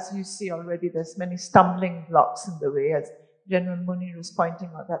 but as you see already, there's many stumbling blocks in the way, as General Munir was pointing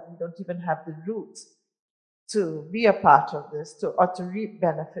out, that we don't even have the roots to be a part of this, or to reap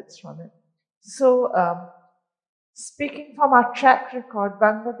benefits from it. So, speaking from our track record,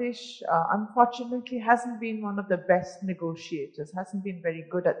 Bangladesh unfortunately hasn't been one of the best negotiators, hasn't been very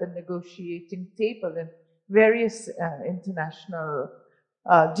good at the negotiating table in various international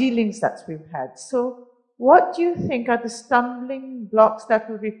dealings that we've had. So what do you think are the stumbling blocks that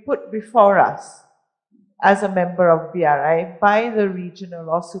will be put before us as a member of BRI by the regional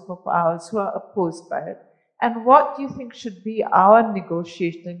or superpowers who are opposed by it? And what do you think should be our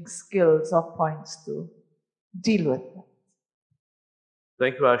negotiating skills or points to deal with that?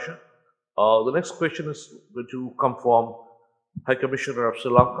 Thank you, Asha. The next question is going to come from High Commissioner of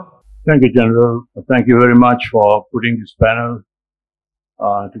Sri Lanka. Thank you, General. Thank you very much for putting this panel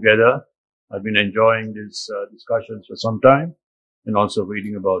together. I've been enjoying these discussions for some time and also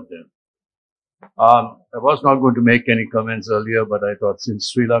reading about them. I was not going to make any comments earlier, but I thought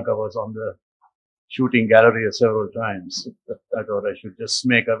since Sri Lanka was on the shooting gallery several times, I thought I should just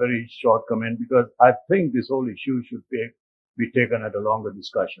make a very short comment, because I think this whole issue should be taken at a longer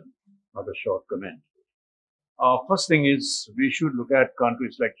discussion, not a short comment. First thing is, we should look at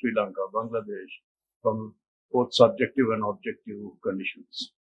countries like Sri Lanka, Bangladesh, from both subjective and objective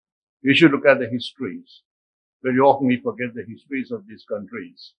conditions. We should look at the histories. Very often we forget the histories of these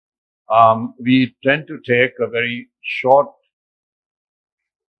countries. We tend to take a very short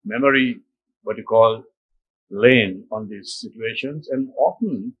memory, what you call, lane on these situations, and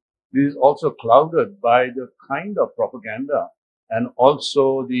often this is also clouded by the kind of propaganda and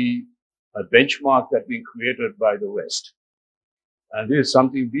also the benchmark that being created by the West. And this is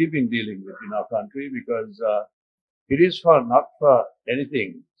something we've been dealing with in our country, because it is not for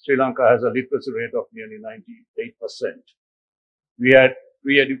anything. Sri Lanka has a literacy rate of nearly 98%. We had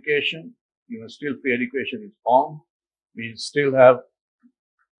free education, even still free education is on. We still have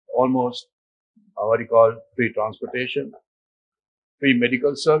almost what you call free transportation, free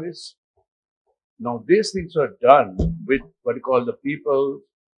medical service. Now these things are done with what you call the people's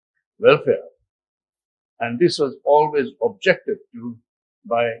welfare. And this was always objected to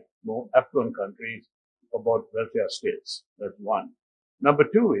by more affluent countries about welfare states. That's one. Number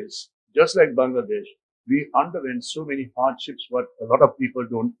two is, just like Bangladesh, we underwent so many hardships what a lot of people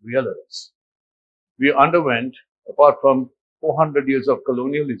don't realize. We underwent, apart from 400 years of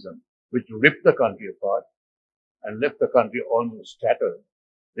colonialism, which ripped the country apart and left the country almost scattered.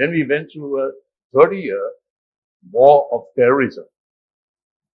 Then we went through a 30-year war of terrorism.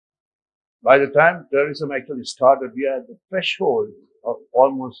 By the time terrorism actually started, we had the threshold of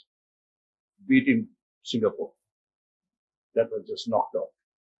almost beating Singapore. That was just knocked off.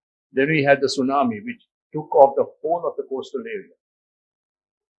 Then we had the tsunami, which took off the whole of the coastal area.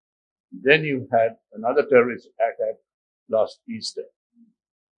 Then you had another terrorist attack last Easter.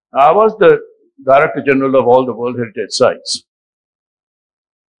 I was the Director General of all the World Heritage Sites.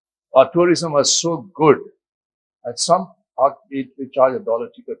 Our tourism was so good. At some we charge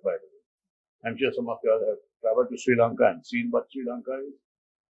 $1 ticket, by the way. I'm sure some of you have traveled to Sri Lanka and seen what Sri Lanka is.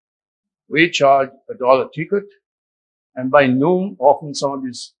 We charge $1 ticket, and by noon, often some of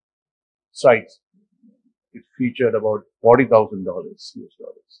these sites, it featured about $40,000 US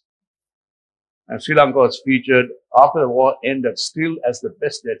dollars. And Sri Lanka was featured after the war ended still as the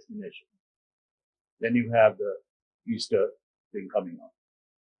best destination. Then you have the Easter thing coming up.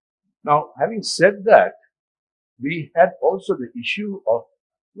 Now, having said that, we had also the issue of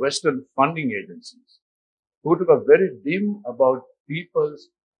Western funding agencies who took a very dim about people's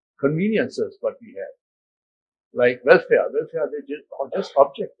conveniences what we had. Like welfare, they just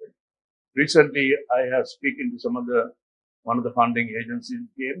objected. Recently, I have spoken to one of the funding agencies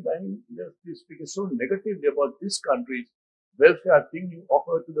came and they speak so negatively about this country's welfare thing you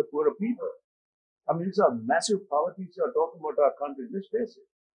offer to the poorer people. I mean, these are massive poverties you are talking about our country. Let's face it.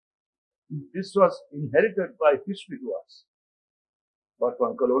 This was inherited by history to us. But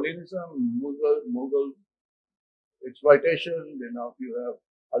from colonialism, Mughal exploitation, then now you have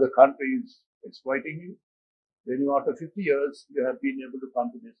other countries exploiting you. Then you, after 50 years, you have been able to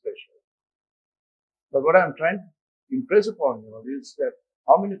come to this threshold. But what I'm trying to impress upon you is that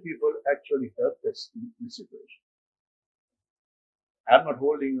how many people actually helped us in this situation. I'm not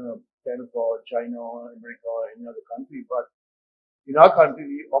holding a pen for China or America or any other country, but in our country,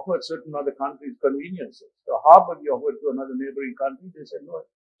 we offered certain other countries conveniences. So harbor we offered to another neighboring country, they said, no,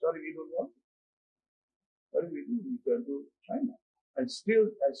 sorry, we don't want it. What do? We turn to China. And still,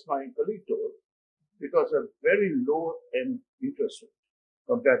 as my colleague told, it was a very low-end interest rate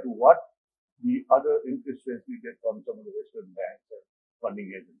compared to what the other interest rates we get from some of the Western banks and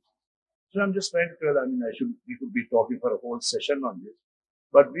funding agencies. So I'm just trying to tell, we could be talking for a whole session on this,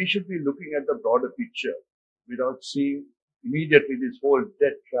 but we should be looking at the broader picture without seeing immediately this whole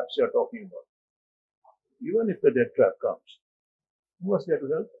debt traps you're talking about. Even if the debt trap comes, who was there to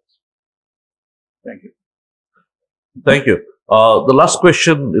help us? Thank you. Thank you. The last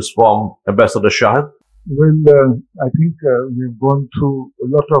question is from Ambassador Shahid. Well, I think we've gone through a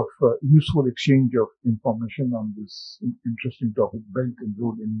lot of useful exchange of information on this interesting topic, Belt and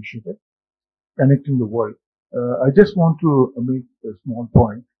Road Initiative, connecting the world. I just want to make a small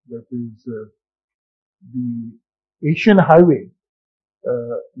point, that is the Asian Highway,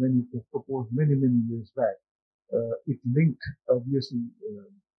 when it was proposed many, many years back, it linked obviously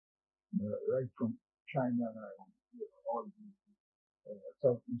right from China and all the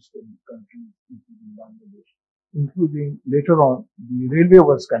southeastern countries, including Bangladesh, including later on the railway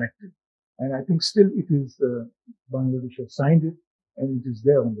was connected, and I think still it is Bangladesh has signed it and it is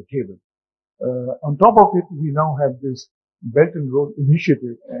there on the table. On top of it, we now have this Belt and Road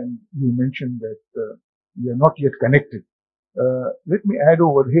Initiative, and you mentioned that we are not yet connected. Let me add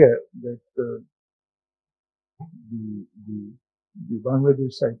over here that the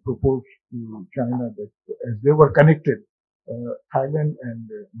Bangladesh side proposed to China that as they were connected, Thailand and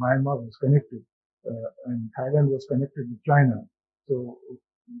Myanmar was connected, and Thailand was connected with China. So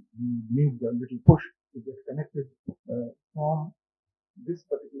we need a little push to get connected from this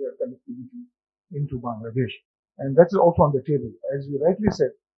particular connectivity into Bangladesh. And that's also on the table. As you rightly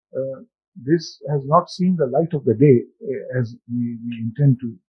said, this has not seen the light of the day as we intend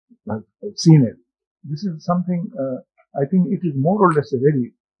to have seen it. This is something, I think it is more or less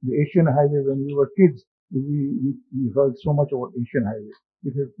the Asian Highway. When we were kids, we heard so much about Asian Highway.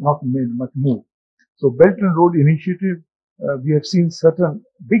 It has not made much move. So Belt and Road Initiative, we have seen certain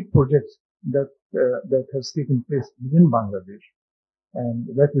big projects that has taken place within Bangladesh, and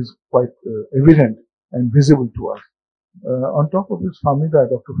that is quite evident and visible to us. On top of this,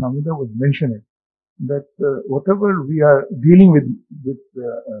 Dr. Fahmida was mentioning that whatever we are dealing with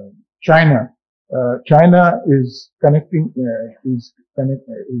China, China is connecting, is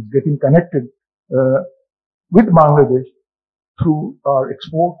getting connected with Bangladesh through our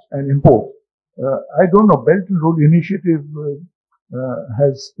exports and imports. I don't know, Belt and Road Initiative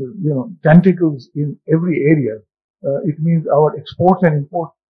has tentacles in every area. It means our exports and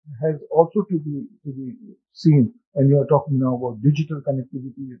imports has also to be seen. And you are talking now about digital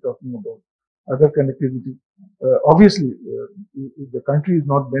connectivity, you're talking about other connectivity. Obviously, if the country is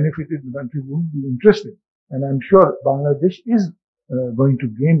not benefited, the country wouldn't be interested. And I'm sure Bangladesh is going to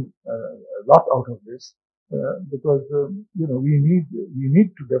gain a lot out of this, because we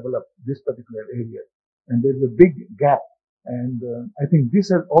need to develop this particular area, and there's a big gap. And I think this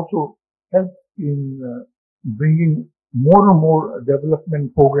has also helped in bringing more and more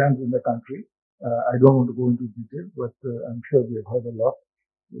development programs in the country. I don't want to go into detail, but I'm sure we have heard a lot.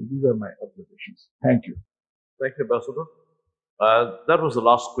 These are my observations. Thank you. Thank you, Ambassador. That was the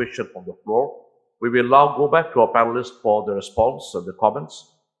last question from the floor. We will now go back to our panelists for the response and the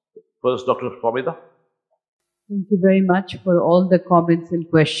comments. First, Dr. Fahmida. Thank you very much for all the comments and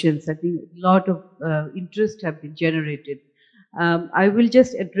questions. I think a lot of interest have been generated. I will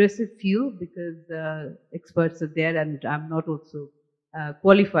just address a few because experts are there and I'm not also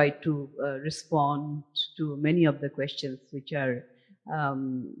qualified to respond to many of the questions which are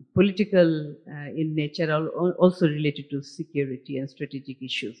political in nature, also related to security and strategic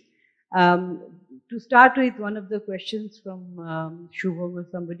issues. To start with, one of the questions from Shubham or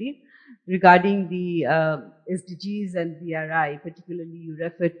somebody regarding the SDGs and BRI, particularly you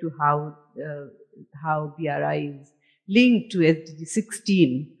referred to how BRI is linked to SDG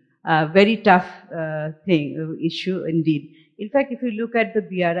 16, very tough issue indeed. In fact, if you look at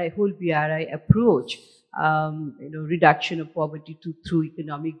the whole BRI approach, reduction of poverty through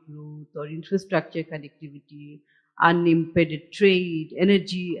economic growth or infrastructure connectivity, unimpeded trade,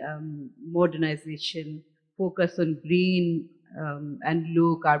 energy modernization, focus on green and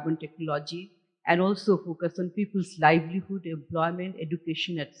low carbon technology, and also focus on people's livelihood, employment,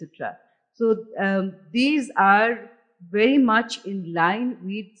 education, etc. So these are very much in line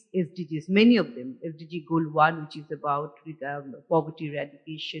with SDGs, many of them. SDG Goal 1, which is about poverty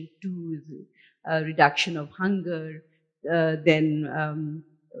eradication, 2 is reduction of hunger, then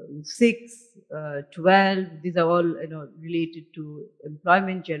 6, 12, these are all related to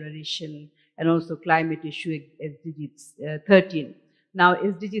employment generation and also climate issue, SDG 13. Now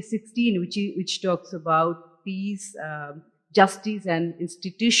SDG 16, which talks about peace, justice and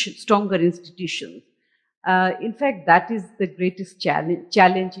stronger institutions. In fact, that is the greatest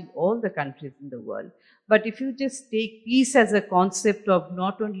challenge in all the countries in the world. But if you just take peace as a concept of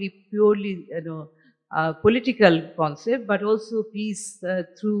not only purely political concept, but also peace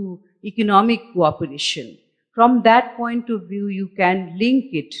through economic cooperation, from that point of view, you can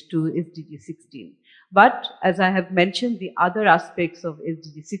link it to SDG 16. But as I have mentioned, the other aspects of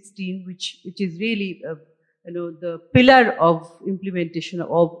SDG 16, which is really the pillar of implementation of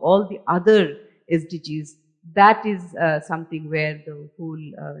all the other SDGs, that is something where the whole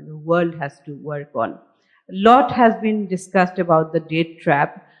world has to work on. A lot has been discussed about the debt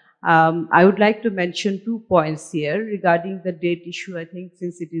trap. I would like to mention 2 points here regarding the debt issue. I think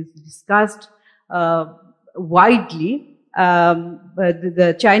since it is discussed widely, but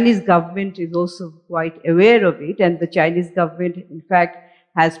the Chinese government is also quite aware of it, and the Chinese government, in fact,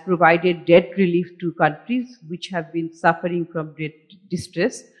 has provided debt relief to countries which have been suffering from debt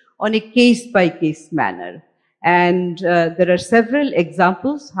distress on a case-by-case manner. And there are several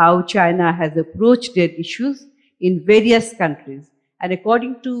examples how China has approached debt issues in various countries. And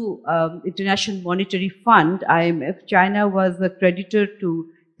according to International Monetary Fund, IMF, China was a creditor to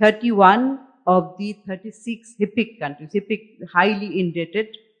 31 of the 36 HIPC countries, highly indebted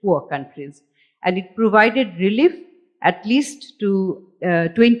poor countries. And it provided relief at least to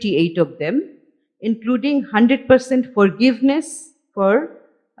 28 of them, including 100% forgiveness for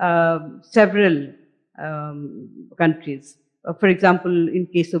several countries. For example, in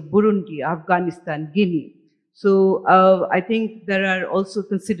case of Burundi, Afghanistan, Guinea. So I think there are also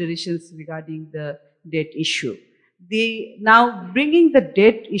considerations regarding the debt issue. Now bringing the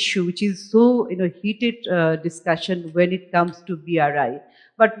debt issue, which is so heated discussion when it comes to BRI,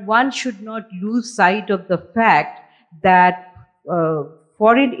 but one should not lose sight of the fact that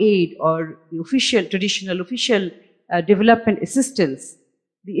foreign aid or the traditional official development assistance,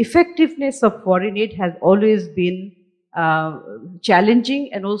 the effectiveness of foreign aid has always been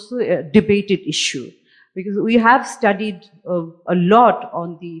challenging and also a debated issue. Because we have studied a lot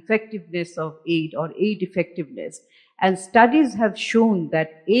on the effectiveness of aid or aid effectiveness. And studies have shown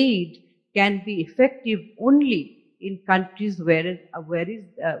that aid can be effective only in countries where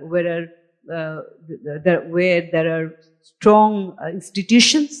there are strong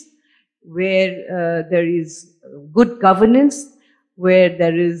institutions, where there is good governance, where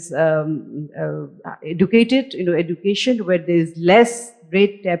there is education, where there is less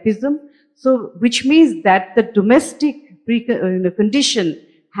red tapeism. So, which means that the domestic condition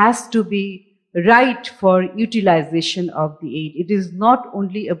has to be right for utilization of the aid. It is not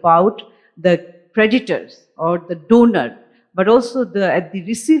only about the creditors or the donor, but also the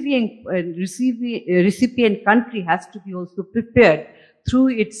recipient country has to be also prepared through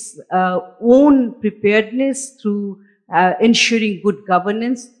its own preparedness, through ensuring good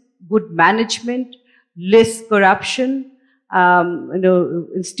governance, good management, less corruption,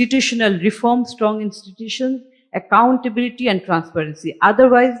 institutional reform, strong institutions, accountability and transparency.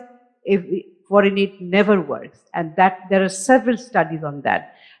 Otherwise, if foreign aid never works, and that there are several studies on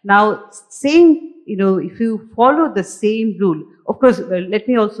that. Now, saying, if you follow the same rule, of course, let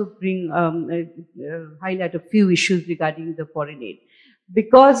me also bring, highlight a few issues regarding the foreign aid,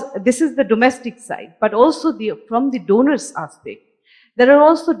 because this is the domestic side, but also from the donors aspect, there are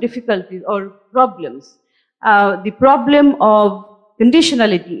also difficulties or problems. The problem of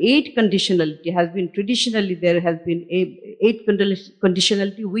conditionality, aid conditionality has been traditionally, there has been aid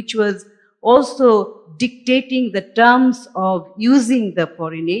conditionality, which was also dictating the terms of using the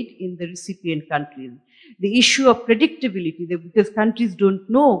foreign aid in the recipient countries. The issue of predictability, because countries don't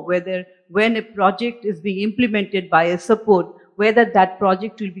know whether when a project is being implemented by a support, whether that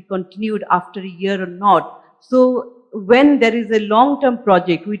project will be continued after a year or not. So when there is a long-term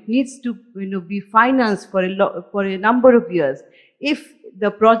project which needs to be financed for a number of years, if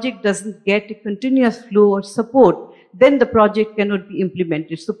the project doesn't get a continuous flow or support, then the project cannot be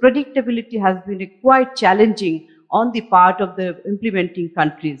implemented. So predictability has been quite challenging on the part of the implementing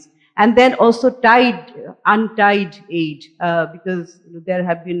countries. And then also untied aid, because there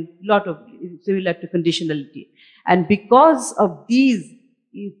have been a lot of similar to conditionality. And because of these,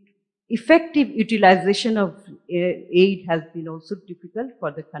 effective utilization of aid has been also difficult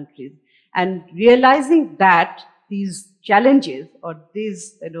for the countries. And realizing that these challenges or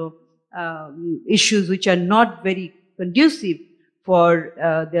these issues which are not very conducive for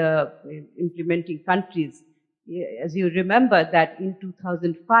the implementing countries, as you remember that in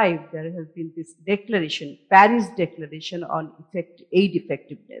 2005 there has been this declaration, Paris Declaration on aid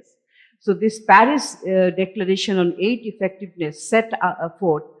effectiveness. So this Paris Declaration on aid effectiveness set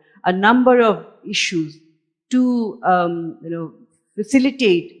forth a number of issues to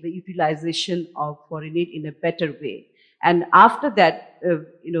facilitate the utilization of foreign aid in a better way. And after that,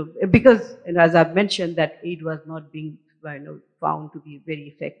 because as I've mentioned, that aid was not being found to be very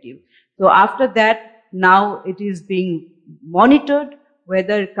effective. So after that, now it is being monitored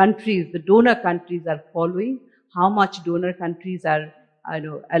whether countries, the donor countries, are following, how much donor countries are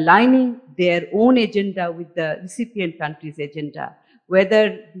aligning their own agenda with the recipient country's agenda,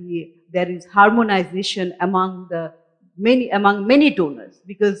 whether there is harmonization among many donors,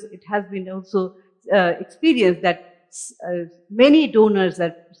 because it has been also experienced that many donors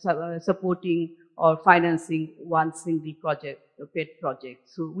are supporting or financing one single project, a pet project,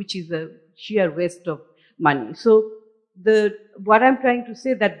 so which is a sheer waste of money. So what I'm trying to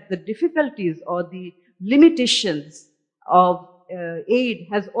say that the difficulties or the limitations of aid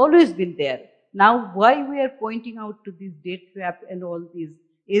has always been there. Now, why we are pointing out to this debt trap and all these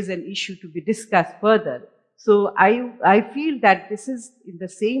is an issue to be discussed further. So I feel that this is in the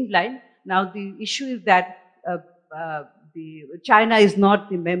same line. Now, the issue is that China is not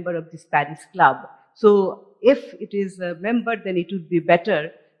the member of this Paris Club. So if it is a member, then it would be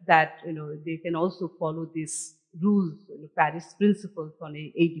better that they can also follow these rules, Paris principles on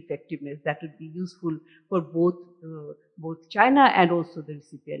aid effectiveness. That would be useful for both China and also the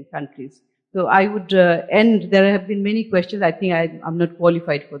recipient countries. So I would end. There have been many questions. I think I'm not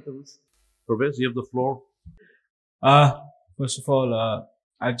qualified for those. Parvez, you have the floor. First of all,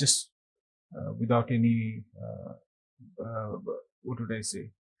 I just, without any, what would I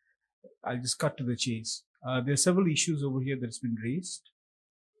say? I'll just cut to the chase. There are several issues over here that's been raised.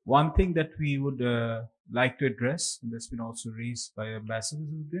 One thing that we would like to address, and that's been also raised by ambassadors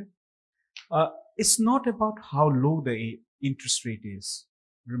over there, it's not about how low the interest rate is,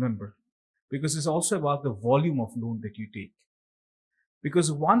 remember, because it's also about the volume of loan that you take.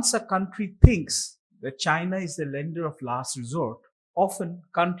 Because once a country thinks that China is the lender of last resort, often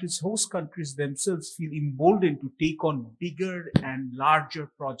host countries themselves feel emboldened to take on bigger and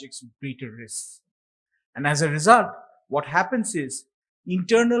larger projects with greater risks. And as a result, what happens is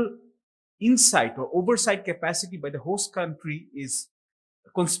internal insight or oversight capacity by the host country is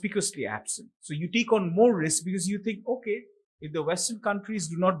conspicuously absent. So you take on more risk because you think, okay, if the Western countries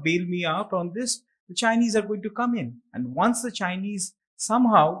do not bail me out on this, the Chinese are going to come in. And once the Chinese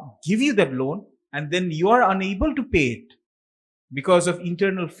somehow give you that loan and then you are unable to pay it because of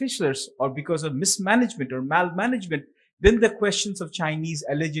internal fissures or because of mismanagement or malmanagement, then the questions of Chinese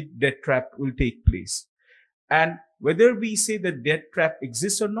alleged debt trap will take place. And whether we say that debt trap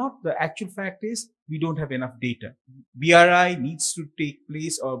exists or not, the actual fact is we don't have enough data. BRI needs to take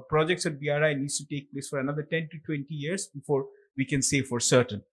place, or projects at BRI needs to take place for another 10 to 20 years before we can say for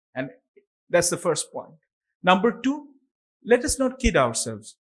certain. And that's the first point. Number two, let us not kid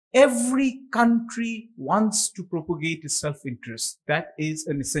ourselves. Every country wants to propagate its self-interest. That is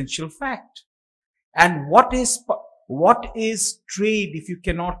an essential fact. And what is trade if you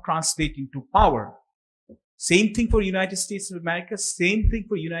cannot translate into power? Same thing for United States of America, same thing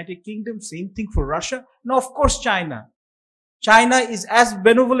for United Kingdom, same thing for Russia. Now, of course, China. China is as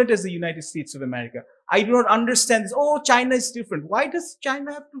benevolent as the United States of America. I do not understand this. Oh, China is different. Why does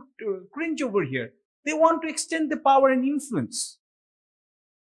China have to cringe over here? They want to extend the power and influence.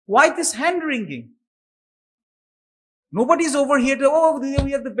 Why this hand-wringing? Nobody's over here to, oh,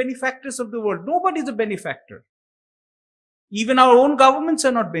 we are the benefactors of the world. Nobody's a benefactor. Even our own governments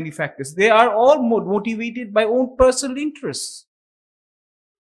are not benefactors. They are all motivated by own personal interests.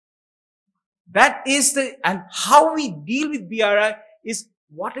 That is and how we deal with BRI is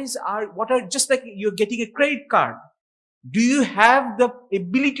what are just like you're getting a credit card. Do you have the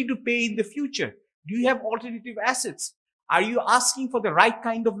ability to pay in the future? Do you have alternative assets? Are you asking for the right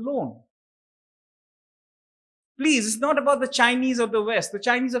kind of loan? Please, it's not about the Chinese or the West. The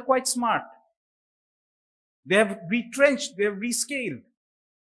Chinese are quite smart. They have retrenched, they have rescaled.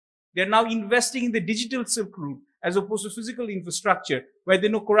 They're now investing in the digital Silk Route as opposed to physical infrastructure where they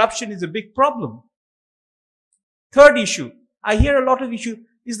know corruption is a big problem. Third issue, I hear a lot of issue,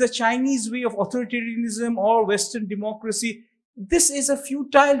 is the Chinese way of authoritarianism or Western democracy. This is a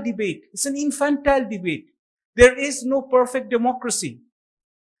futile debate. It's an infantile debate. There is no perfect democracy.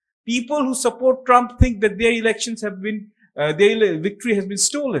 People who support Trump think that their elections have been, their victory has been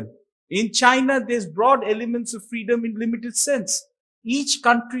stolen. In China, there's broad elements of freedom in limited sense. Each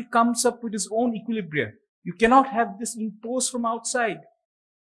country comes up with its own equilibrium. You cannot have this imposed from outside.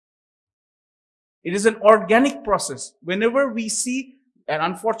 It is an organic process. Whenever we see, and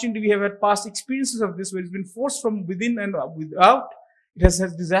unfortunately we have had past experiences of this where it's been forced from within and without, it has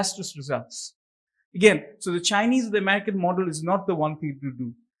disastrous results. Again, so the Chinese, the American model is not the one thing to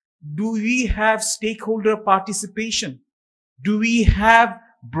do. Do we have stakeholder participation? Do we have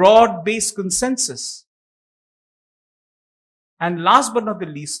broad-based consensus? And last but not the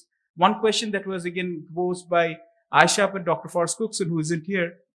least, one question that was again posed by Aisha and Dr. Forrest Cookson, who isn't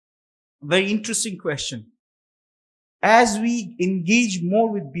here, very interesting question. As we engage more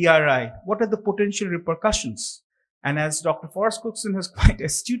with BRI, what are the potential repercussions? And as Dr. Forrest Cookson has quite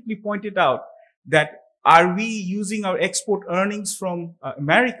astutely pointed out, that are we using our export earnings from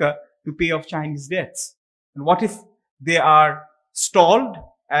America to pay off Chinese debts? And what if they are stalled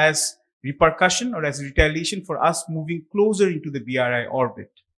as repercussion or as retaliation for us moving closer into the BRI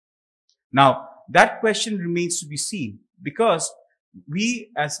orbit? Now, that question remains to be seen because we,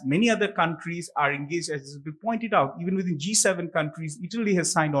 as many other countries, are engaged, as has been pointed out, even within G7 countries, Italy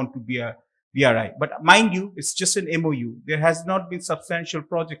has signed on to BRI. But mind you, it's just an MOU. There has not been substantial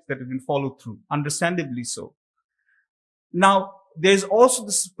projects that have been followed through, understandably so. Now, there's also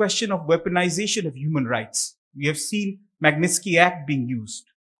this question of weaponization of human rights. We have seen Magnitsky Act being used.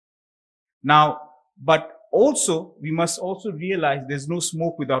 Now, but also, we must also realize there's no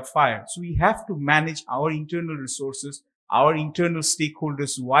smoke without fire. So we have to manage our internal resources, our internal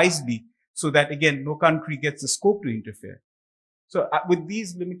stakeholders wisely so that, again, no country gets the scope to interfere. So with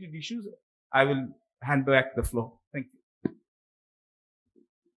these limited issues, I will hand back the floor. Thank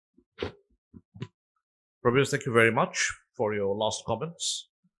you. Parvez, thank you very much for your last comments.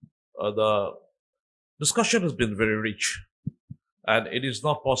 The discussion has been very rich, and it is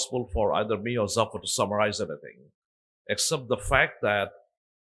not possible for either me or Zafar to summarize anything, except the fact that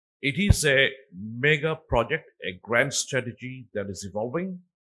it is a mega project, a grand strategy that is evolving,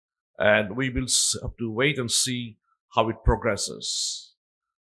 and we will have to wait and see how it progresses.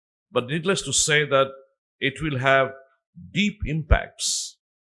 But needless to say that it will have deep impacts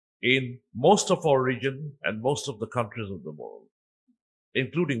in most of our region and most of the countries of the world,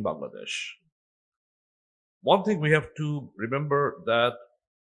 including Bangladesh. One thing we have to remember that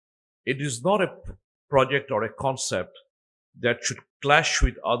it is not a project or a concept that should clash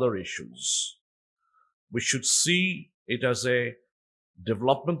with other issues. We should see it as a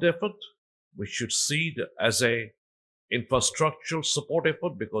development effort. We should see it as a infrastructural support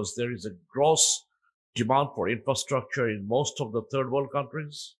effort because there is a gross demand for infrastructure in most of the third world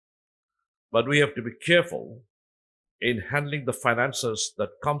countries. But we have to be careful in handling the finances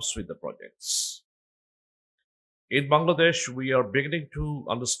that comes with the projects. In Bangladesh, we are beginning to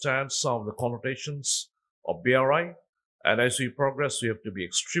understand some of the connotations of BRI, and as we progress, we have to be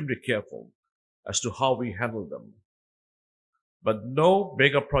extremely careful as to how we handle them. But no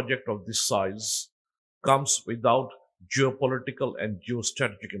mega project of this size comes without geopolitical and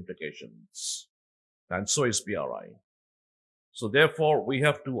geostrategic implications, and so is BRI. So therefore, we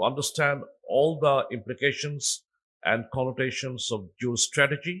have to understand all the implications and connotations of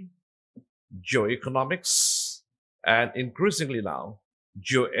geostrategy, geoeconomics, and increasingly now,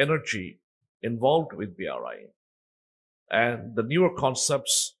 geoenergy involved with BRI. And the newer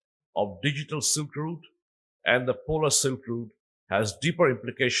concepts of digital Silk Route and the Polar Silk Route has deeper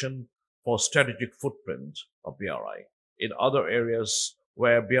implication for strategic footprint of BRI in other areas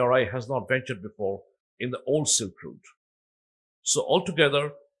where BRI has not ventured before in the old Silk Route. So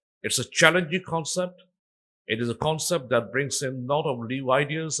altogether, it's a challenging concept. It is a concept that brings in not only new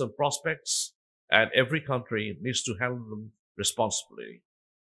ideas and prospects, and every country needs to handle them responsibly.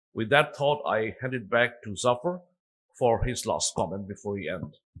 With that thought, I hand it back to Zafar for his last comment before we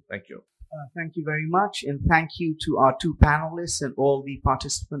end. Thank you. Thank you very much, and thank you to our two panelists and all the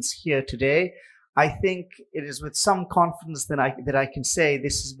participants here today. I think it is with some confidence that I can say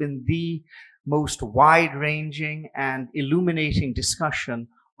this has been the most wide-ranging and illuminating discussion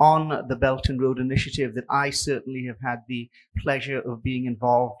on the Belt and Road Initiative that I certainly have had the pleasure of being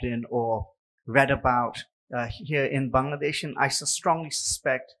involved in or read about here in Bangladesh, and I strongly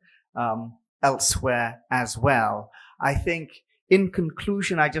suspect elsewhere as well. I think in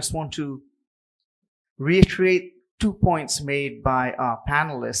conclusion, I just want to reiterate 2 points made by our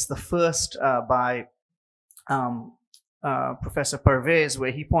panelists. The first by Professor Parvez,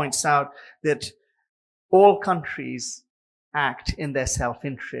 where he points out that all countries act in their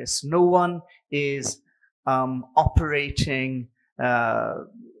self-interest. No one is operating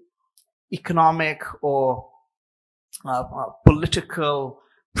economic or political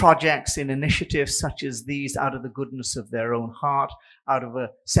projects and initiatives such as these out of the goodness of their own heart, out of a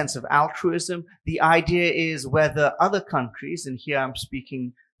sense of altruism. The idea is whether other countries, and here I'm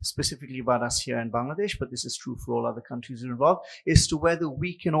speaking specifically about us here in Bangladesh, but this is true for all other countries involved, is to whether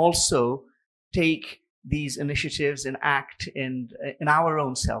we can also take these initiatives and act in our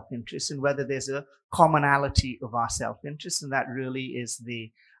own self-interest, and whether there's a commonality of our self-interest, and that really is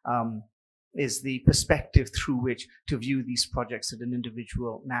the perspective through which to view these projects at an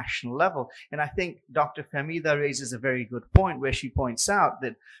individual national level. And I think Dr. Fahmida raises a very good point where she points out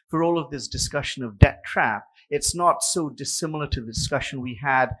that for all of this discussion of debt trap, it's not so dissimilar to the discussion we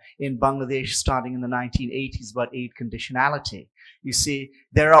had in Bangladesh starting in the 1980s about aid conditionality. You see,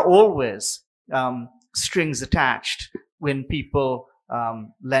 there are always strings attached when people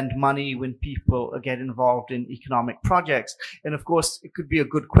lend money, when people get involved in economic projects. And of course, it could be a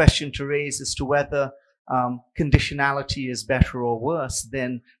good question to raise as to whether conditionality is better or worse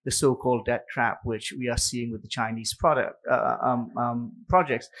than the so-called debt trap, which we are seeing with the Chinese projects.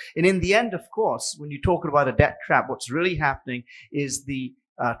 And in the end, of course, when you talk about a debt trap, what's really happening is the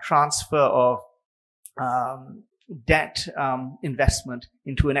transfer of debt investment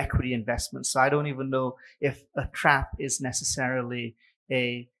into an equity investment. So I don't even know if a trap is necessarily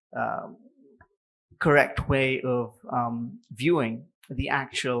a correct way of viewing the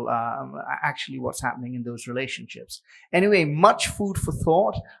actually what's happening in those relationships. Anyway, much food for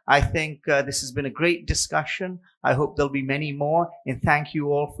thought. I think this has been a great discussion. I hope there'll be many more, and thank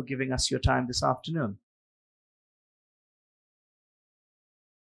you all for giving us your time this afternoon.